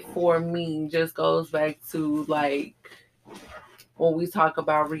it for me just goes back to like when we talk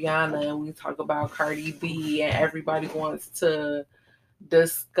about Rihanna and we talk about Cardi B and everybody wants to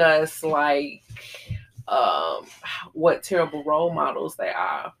discuss like um what terrible role models they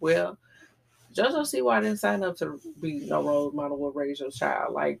are. Well, JoJo Siwa didn't sign up to be no role model with Raise Your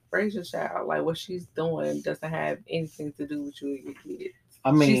Child. Like, raise your child. Like, what she's doing doesn't have anything to do with you and your kids.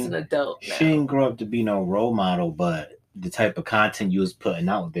 I She's an mean, adult she now. didn't grow up to be no role model, but the type of content you was putting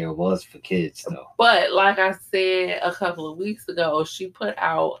out there was for kids, though. But like I said a couple of weeks ago, she put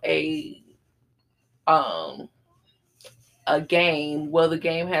out um a game. Well, the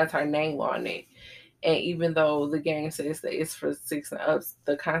game has her name on it. And even though the game says that it's for 6 and ups,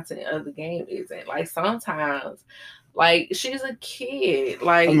 the content of the game isn't. Like sometimes, like she's a kid, I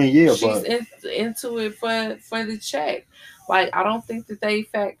like mean, yeah, she's but into it for the check. Like I don't think that they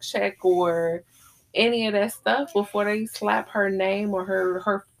fact check or any of that stuff before they slap her name or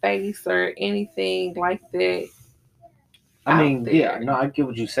her face or anything like that I out mean, yeah, there. no, I get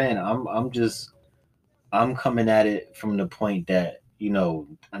what you're saying. I'm coming at it from the point that,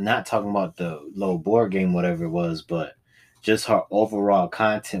 I'm not talking about the little board game, whatever it was, but just her overall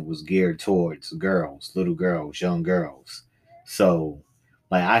content was geared towards girls, little girls, young girls. So,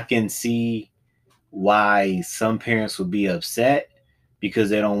 like, I can see why some parents would be upset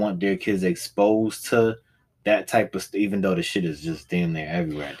because they don't want their kids exposed to that type of stuff, even though the shit is just damn near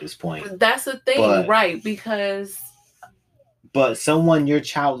everywhere at this point. That's the thing, But right? Because someone your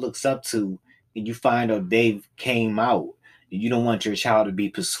child looks up to and you find out they've came out, and you don't want your child to be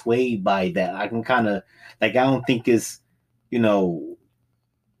persuaded by that. I can kind of like, I don't think it's, you know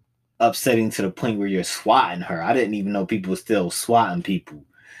upsetting to the point where you're swatting her. I didn't even know people were still swatting people,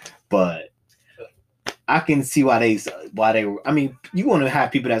 but I can see why they I mean, you want to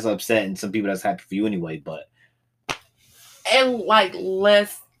have people that's upset and some people that's happy for you anyway, but and like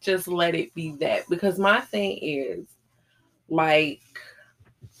let's just let it be that, because my thing is like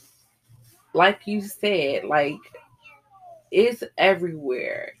like you said, like it's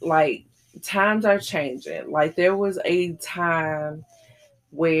everywhere. Like times are changing. Like there was a time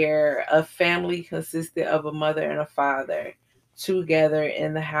where a family consisted of a mother and a father together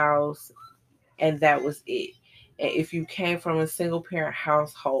in the house, and that was it. And if you came from a single parent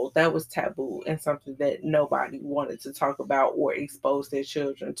household, that was taboo and something that nobody wanted to talk about or expose their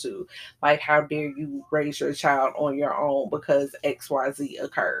children to. Like, how dare you raise your child on your own because XYZ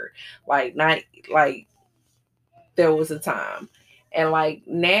occurred? Like, not like there was a time. And like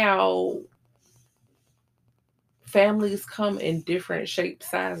now, families come in different shapes,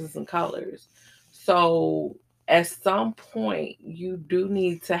 sizes, and colors. So at some point, you do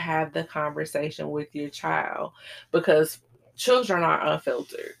need to have the conversation with your child, because children are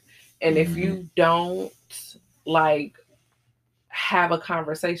unfiltered. And if mm-hmm. you don't like have a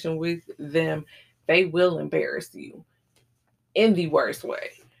conversation with them, they will embarrass you in the worst way.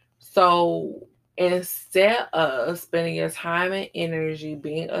 So instead of spending your time and energy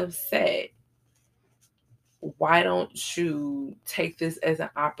being upset, why don't you take this as an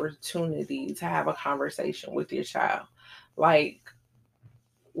opportunity to have a conversation with your child? Like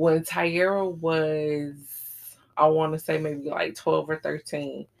when Tyera was, I want to say maybe like 12 or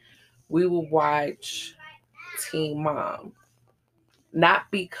 13, we would watch Teen Mom. Not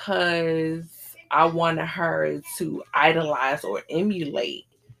because I wanted her to idolize or emulate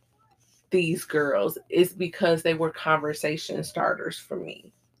these girls, it's because they were conversation starters for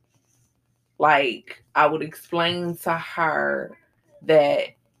me. Like I would explain to her that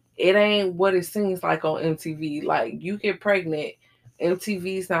it ain't what it seems like on MTV. Like you get pregnant,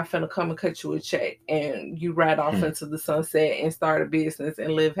 MTV's not finna come and cut you a check and you ride off into the sunset and start a business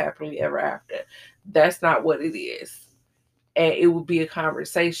and live happily ever after. That's not what it is. And it would be a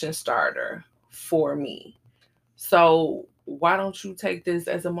conversation starter for me. So why don't you take this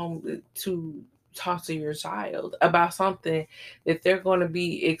as a moment to talk to your child about something that they're going to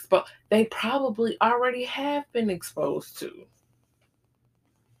be exposed? They probably already have been exposed to.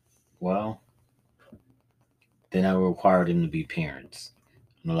 Well, then I would require them to be parents.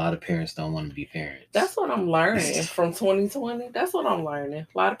 And a lot of parents don't want to be parents. That's what I'm learning from 2020. That's what I'm learning.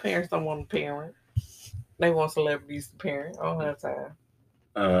 A lot of parents don't want to parent. They want celebrities to parent. I don't have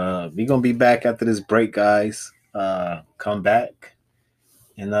time. We're gonna be back after this break, guys. Come back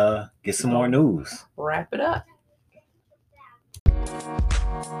and get some more news. Wrap it up.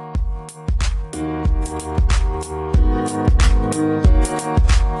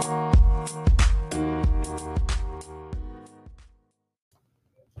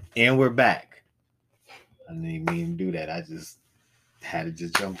 And we're back. I didn't even do that. I just had to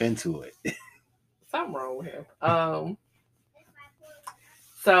just jump into it. Something wrong with him.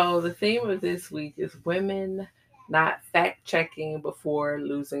 So the theme of this week is women not fact checking before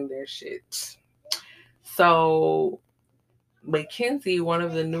losing their shit. So Mackenzie, one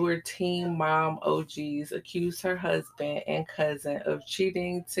of the newer teen mom OGs, accused her husband and cousin of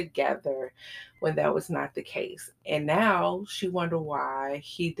cheating together when that was not the case. And now she wonders why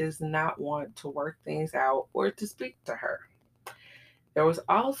he does not want to work things out or to speak to her. There was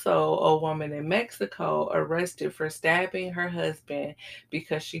also a woman in Mexico arrested for stabbing her husband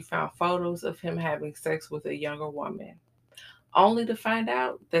because she found photos of him having sex with a younger woman, only to find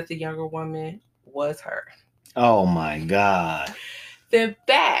out that the younger woman was her. Oh my God. Then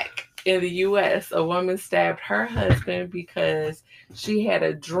back in the US, a woman stabbed her husband because she had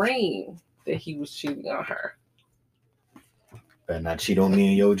a dream that he was cheating on her. Better not cheat on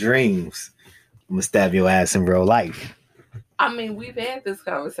me in your dreams. I'm gonna stab your ass in real life. I mean, we've had these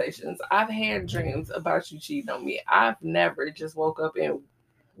conversations. I've had dreams about you cheating on me. I've never just woke up and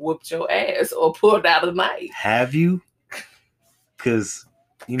whooped your ass or pulled out a knife. Have you? Because,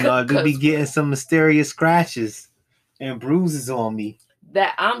 you know, I do be getting some mysterious scratches and bruises on me.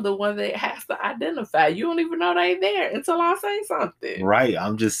 That I'm the one that has to identify. You don't even know they there until I say something. Right.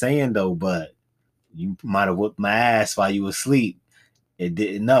 I'm just saying, though, but you might have whooped my ass while you were asleep. It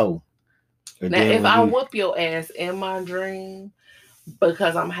didn't know. Now, if I whoop your ass in my dream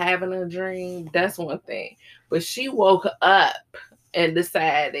because I'm having a dream, that's one thing. But she woke up and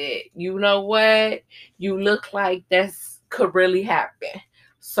decided, you know what? You look like that's could really happen.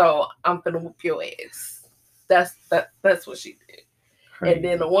 So I'm gonna whoop your ass. That's what she did. Crazy. And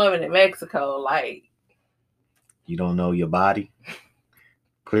then the woman in Mexico, like, you don't know your body?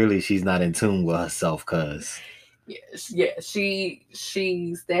 Clearly she's not in tune with herself, cuz. Yeah, she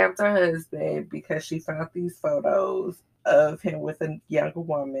stabbed her husband because she found these photos of him with a younger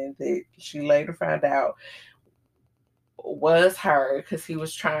woman that she later found out was her because he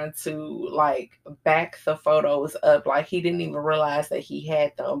was trying to like back the photos up. Like he didn't even realize that he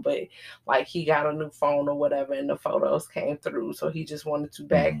had them, but like he got a new phone or whatever and the photos came through. So he just wanted to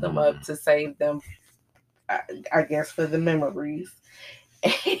back them up to save them, I guess, for the memories.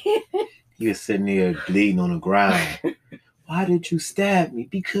 He was sitting there bleeding on the ground. Why did you stab me?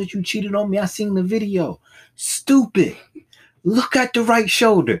 Because you cheated on me. I seen the video. Stupid. Look at the right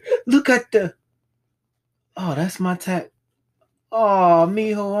shoulder. Look at the... Oh, that's my tap. Oh,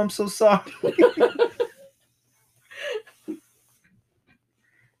 mijo, I'm so sorry.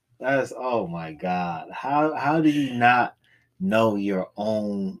 That's... Oh, my God. How do you not know your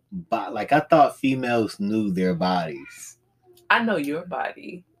own body? Like, I thought females knew their bodies. I know your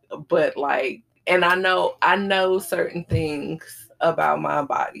body. But like, and I know certain things about my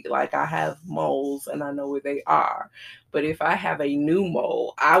body. Like I have moles and I know where they are. But if I have a new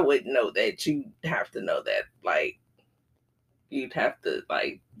mole, I would know that. You have to know that. Like you'd have to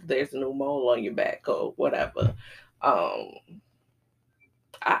like there's a new mole on your back or whatever. I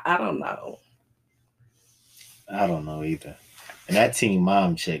don't know. I don't know either. And that Teen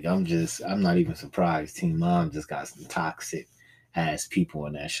Mom chick, I'm not even surprised. Teen Mom just got some toxic ass people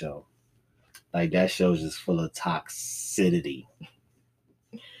in that show. Like that show's just full of toxicity.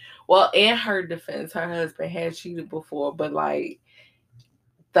 Well, in her defense, her husband had cheated before, but like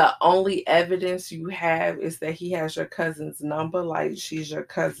the only evidence you have is that he has your cousin's number. Like she's your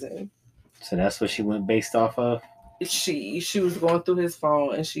cousin. So that's what she went based off of? She was going through his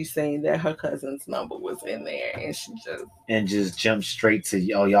phone and she's saying that her cousin's number was in there and she just jumped straight to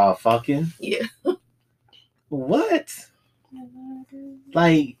y'all fucking? Yeah. What?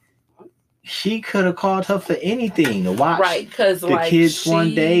 Like she could have called her for anything to watch. Right, because the kids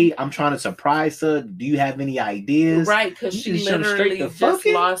one day. I'm trying to surprise her. Do you have any ideas? Right, because she literally just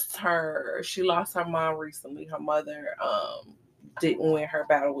lost her. She lost her mom recently. Her mother didn't win her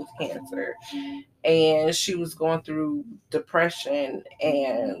battle with cancer, and she was going through depression.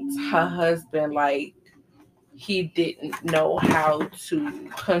 And her husband, like, he didn't know how to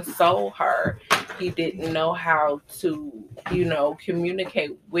console her. He didn't know how to,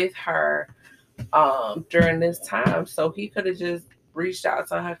 communicate with her during this time. So he could have just reached out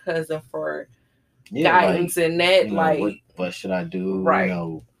to her cousin for guidance and that. What should I do? Right.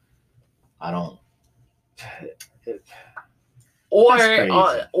 I don't. Or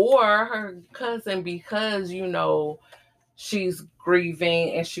her cousin, because she's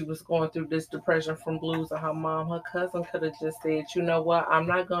grieving and she was going through this depression from losing her mom. Her cousin could have just said, you know what, I'm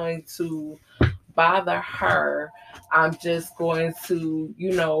not going to bother her, I'm just going to,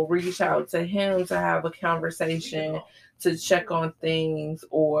 reach out to him to have a conversation, to check on things,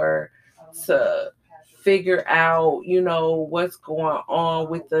 or to figure out, what's going on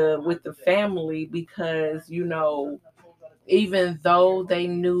with the family, because, even though they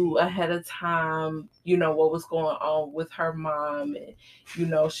knew ahead of time, what was going on with her mom, and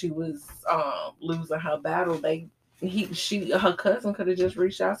she was losing her battle, her cousin could have just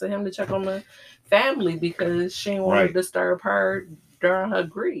reached out to him to check on the family, because she didn't want to Right. disturb her during her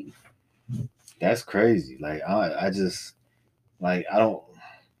grief. That's crazy. Like I just like I don't.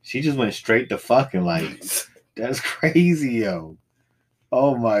 She just went straight to fucking like. That's crazy, yo.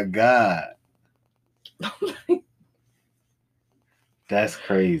 Oh my god. That's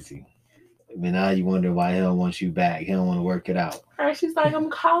crazy. I mean, now you wonder why he don't want you back. He don't want to work it out. Right, she's like, I'm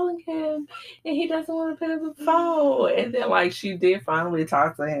calling him, and he doesn't want to pick up the phone. And then, like, she did finally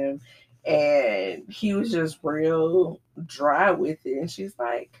talk to him, and he was just real dry with it. And she's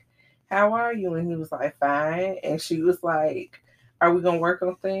like, how are you? And he was like, fine. And she was like, are we gonna work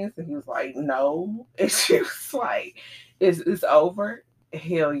on things? And he was like, no. And she was like, it's over.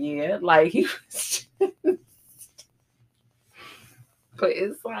 Hell yeah. Like, he was just, but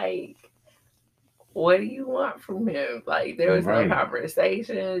it's like, what do you want from him? Like, there was no Right.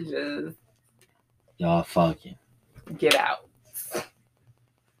 conversation, just Y'all fucking. get out.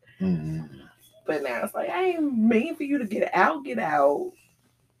 Mm-hmm. But now it's like, I ain't mean for you to get out, get out.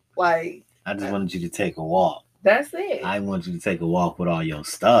 Like, I just wanted you to take a walk. That's it. I want you to take a walk with all your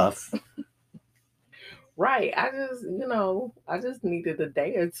stuff. Right. I just needed a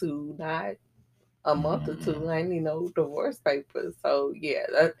day or two, not a month or two. I need no divorce papers. So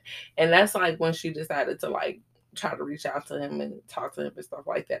yeah, and that's like when she decided to like try to reach out to him and talk to him and stuff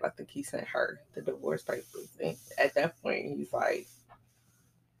like that. I think he sent her the divorce papers, and at that point he's like,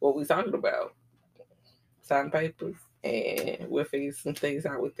 "What we talking about? Sign papers, and we'll figure some things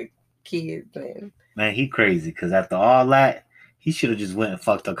out with the kids." And man, he crazy because after all that, he should have just went and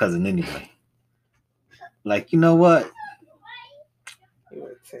fucked her cousin anyway. Like, you know what?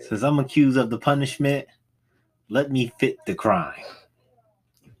 Since I'm accused of the punishment, let me fit the crime.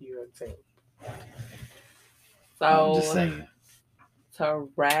 So, I'm just saying. To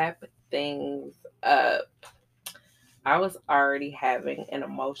wrap things up, I was already having an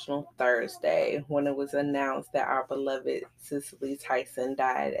emotional Thursday when it was announced that our beloved Cicely Tyson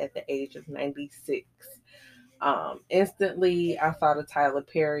died at the age of 96. Instantly, I thought of Tyler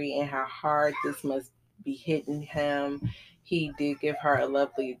Perry and how hard this must be hitting him. He did give her a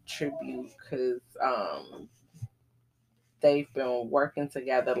lovely tribute because they've been working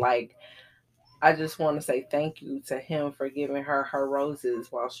together. Like, I just want to say thank you to him for giving her her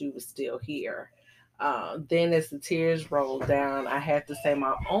roses while she was still here. Then, as the tears rolled down, I had to say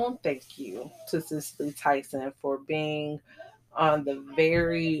my own thank you to Cicely Tyson for being on the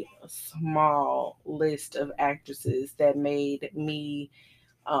very small list of actresses that made me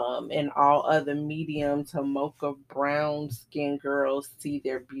and all other medium to mocha brown skin girls see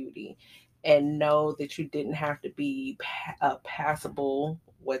their beauty and know that you didn't have to be a passable,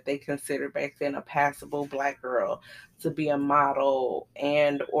 what they considered back then a passable black girl, to be a model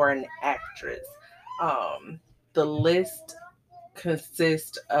and or an actress. The list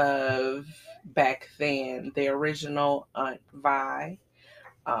consists of, back then, the original Aunt Vi,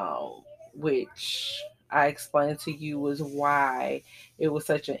 um, which I explained to you was why it was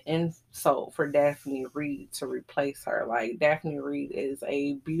such an insult for Daphne Reed to replace her. Like, Daphne Reed is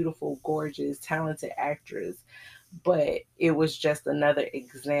a beautiful, gorgeous, talented actress, but it was just another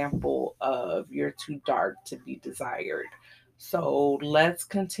example of you're too dark to be desired. So let's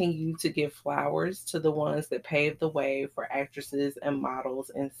continue to give flowers to the ones that paved the way for actresses and models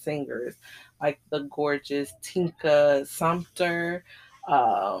and singers, like the gorgeous Tinka Sumpter,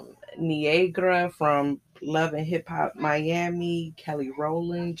 Niagara from Love and Hip Hop Miami, Kelly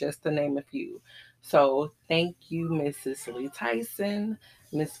Rowland, just to name a few. So thank you, Miss Cicely Tyson,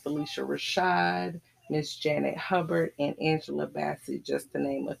 Miss Felicia Rashad, Miss Janet Hubbard, and Angela Bassett, just to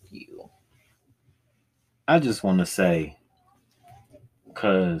name a few. I just want to say,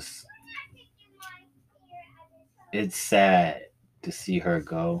 because it's sad to see her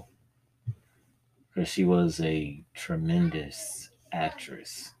go, because she was a tremendous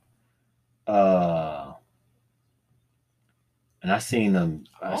actress. Uh, and I seen them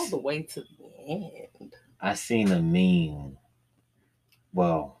all the way to the end. I seen a meme.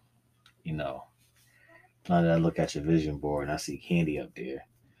 Well, you know, now that I look at your vision board and I see Candy up there.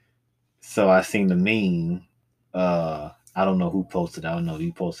 So I seen the meme. I don't know who posted it. I don't know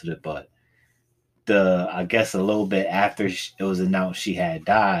who posted it, but I guess a little bit after it was announced she had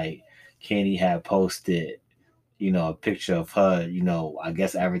died, Candy had posted, a picture of her, I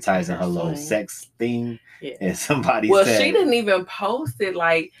guess advertising her little sex thing. Yeah. And somebody well, said, she didn't even post it.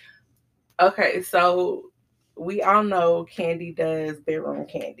 Like, okay, so we all know Candy does Bedroom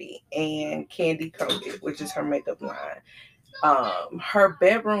Candy and Candy Coated, which is her makeup line. Her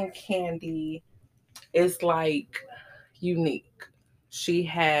Bedroom Candy is like unique. She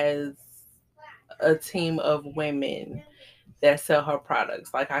has a team of women that sell her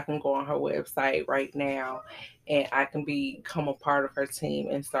products. Like, I can go on her website right now and I can become a part of her team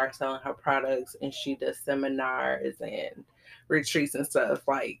and start selling her products. And she does seminars and retreats and stuff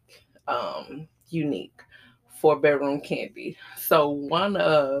like unique for Bedroom Candy. So one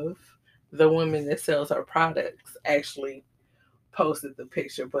of the women that sells her products actually posted the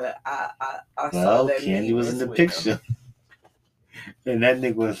picture, but I saw that Candy was in the picture. And that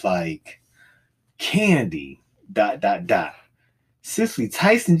nigga was like, Candy, ... Cicely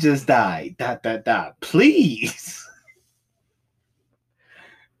Tyson just died, ... Please.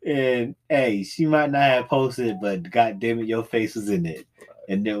 And hey, she might not have posted it, but god damn it, your face was in it.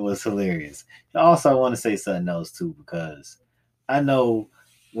 And it was hilarious. And also, I want to say something else too, because I know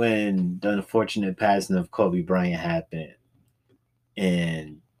when the unfortunate passing of Kobe Bryant happened,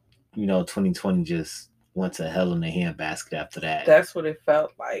 and 2020 just went to hell in a handbasket after that. That's what it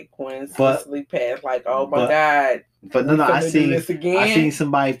felt like when Cicely passed. Like, oh my God. But no, I seen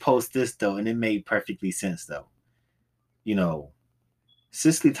somebody post this though, and it made perfectly sense though.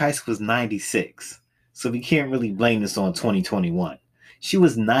 Cicely Tyson was 96, so we can't really blame this on 2021. She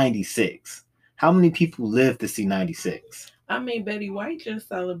was 96. How many people lived to see 96? I mean, Betty White just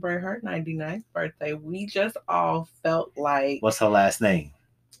celebrated her 99th birthday. We just all felt like... What's her last name?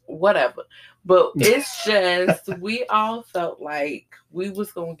 Whatever. But it's just, we all felt like we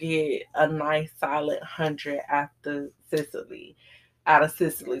was going to get a nice solid 100 out of Cicely,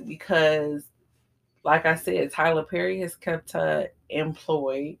 because, like I said, Tyler Perry has kept her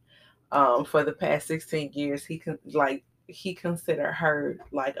employed for the past 16 years. He considered her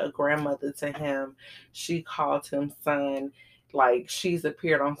like a grandmother to him. She called him son. Like, she's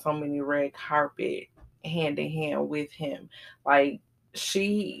appeared on so many red carpet hand in hand with him. Like,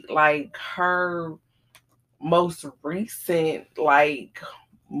 her most recent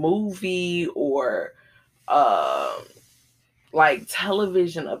movie or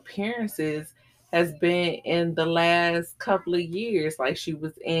television appearances has been in the last couple of years. Like, she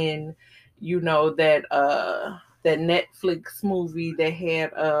was in that Netflix movie that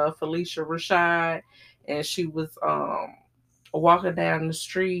had Phylicia Rashad, and she was walking down the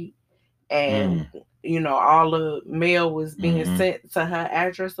street, and all the mail was being sent to her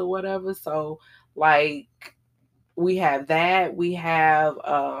address or whatever. So, like, we have that. We have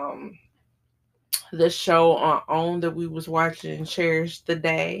the show on OWN that we was watching, Cherish the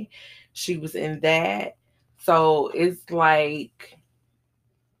Day. She was in that. So it's like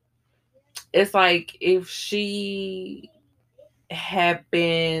if she had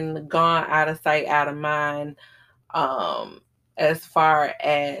been gone out of sight, out of mind, as far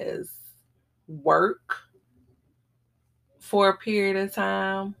as work for a period of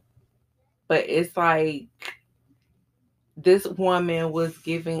time. But it's like this woman was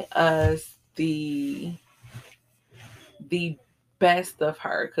giving us the best of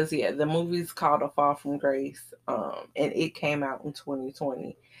her, because the movie's called A Fall from Grace, and it came out in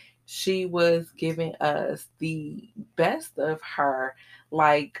 2020. She was giving us the best of her.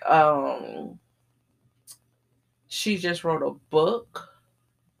 Like, she just wrote a book,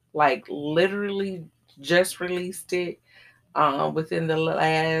 like literally just released it within the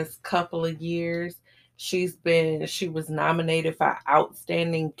last couple of years. She was nominated for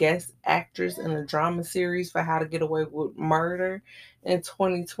Outstanding Guest Actress in a Drama Series for How to Get Away with Murder in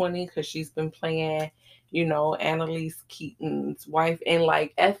 2020, because she's been playing, Annalise Keaton's wife, and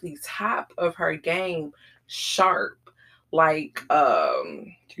like at the top of her game, sharp. Like,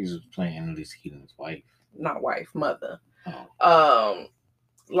 she was playing Annalise Keaton's wife. Not wife, mother. Oh.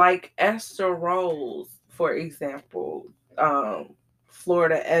 Like Esther Rose, for example,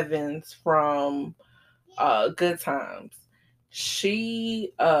 Florida Evans from Good Times.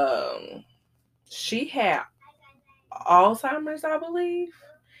 She had Alzheimer's, I believe,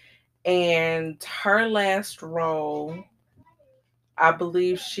 and her last role, I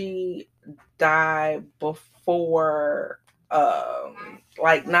believe she died before,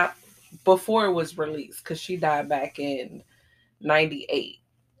 not before it was released, because she died back in 98.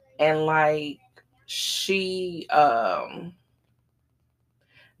 And like, she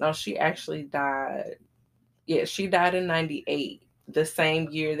she actually died. Yeah, she died in 98, the same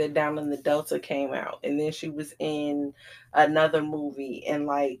year that Down in the Delta came out. And then she was in another movie in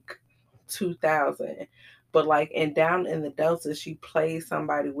like 2000. But like, and down in the Delta, she played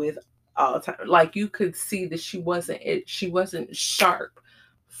somebody with all the time. Like you could see that she wasn't sharp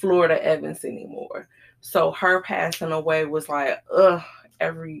Florida Evans anymore. So her passing away was like, ugh,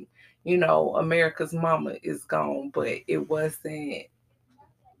 every, America's mama is gone, but it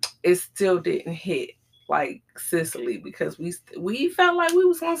still didn't hit like Cicely, because we felt like we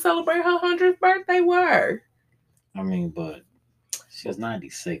was gonna celebrate her 100th birthday with her. I mean, but she was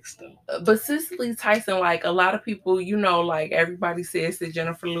 96 though. But Cicely Tyson, like a lot of people, like everybody says that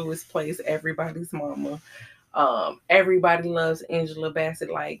Jennifer Lewis plays everybody's mama. Everybody loves Angela Bassett.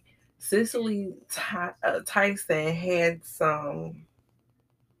 Like Tyson had some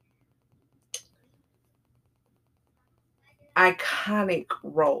iconic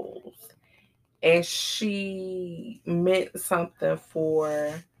roles, and she meant something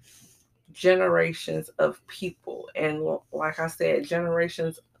for generations of people, and like I said,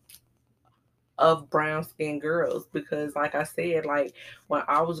 generations of brown skinned girls, because like I said, like when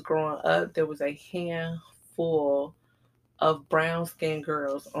I was growing up, there was a handful of brown skinned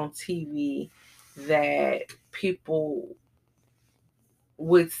girls on TV that people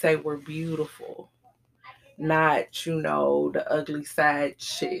would say were beautiful, not the ugly side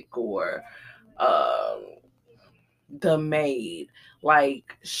chick or um the maid.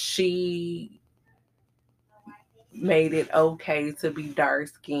 Like she made it okay to be dark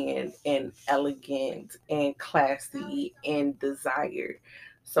skinned and elegant and classy and desired.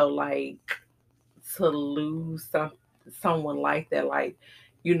 So like, to lose someone like that, like,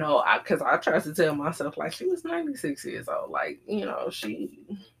 because I tried to tell myself like she was 96 years old, like,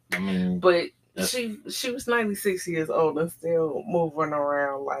 I mean, but she was 96 years old and still moving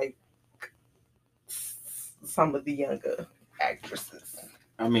around like some of the younger actresses.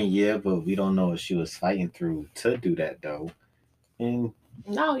 I mean, yeah, but we don't know if she was fighting through to do that though. And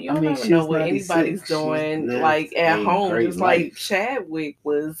No, you I don't mean, ever she know was what anybody's 96. She doing, lived like at a home, great just like life. Chadwick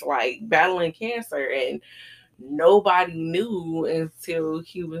was like battling cancer and nobody knew until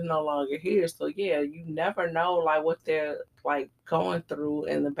he was no longer here. So yeah, you never know like what they're like going through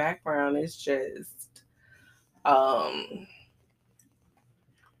in the background. Um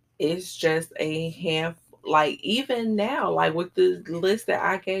it's just a handful. Like even now, like with the list that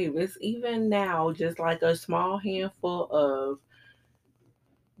I gave, it's even now just like a small handful of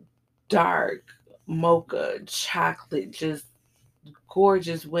dark mocha chocolate, just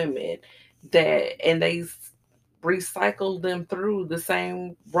gorgeous women and they recycle them through the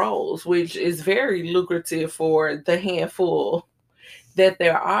same roles, which is very lucrative for the handful that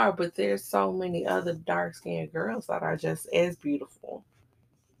there are. But there's so many other dark skinned girls that are just as beautiful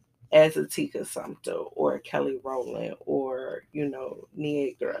as a Tika Sumpter or Kelly Rowland or,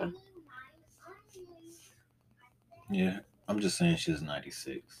 Niagara. Yeah, I'm just saying she was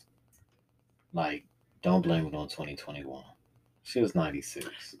 96. Like, don't blame it on 2021. She was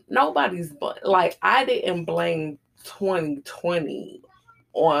 96. Like, I didn't blame 2020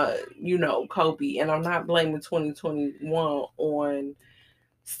 on, Kobe, and I'm not blaming 2021 on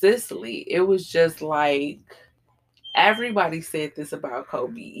Cicely. It was just like everybody said this about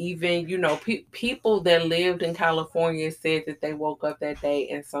Kobe. Even, people that lived in California said that they woke up that day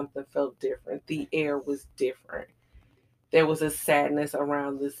and something felt different. The air was different. There was a sadness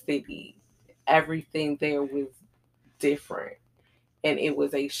around the city. Everything there was different, and it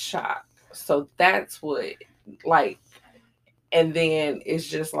was a shock. So that's what, like, and then it's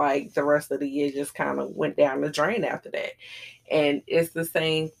just like the rest of the year just kind of went down the drain after that. And it's the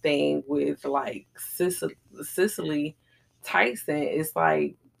same thing with like Cicely Tyson. It's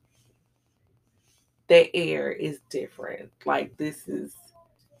like the air is different. Like this is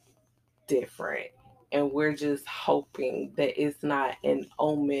different. And we're just hoping that it's not an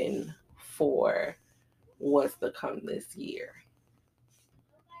omen for what's to come this year.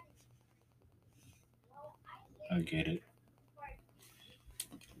 I get it.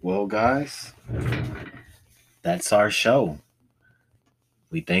 Well, guys, that's our show.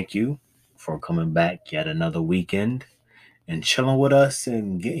 We thank you for coming back yet another weekend and chilling with us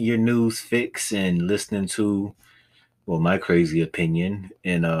and getting your news fix and listening to, well, my crazy opinion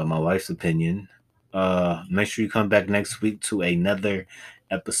and my wife's opinion. Make sure you come back next week to another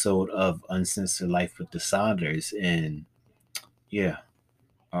episode of Uncensored Life with the Saunders. And yeah,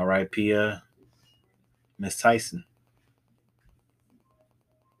 R.I.P. Miss Tyson.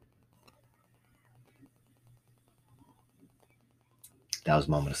 That was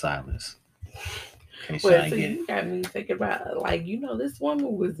a moment of silence. Okay, Well, I so get you got me thinking about, like, this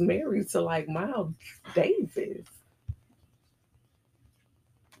woman was married to like Miles Davis.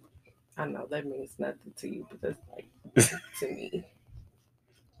 I know that means nothing to you, but that's like it. to me.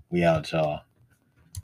 We out, y'all.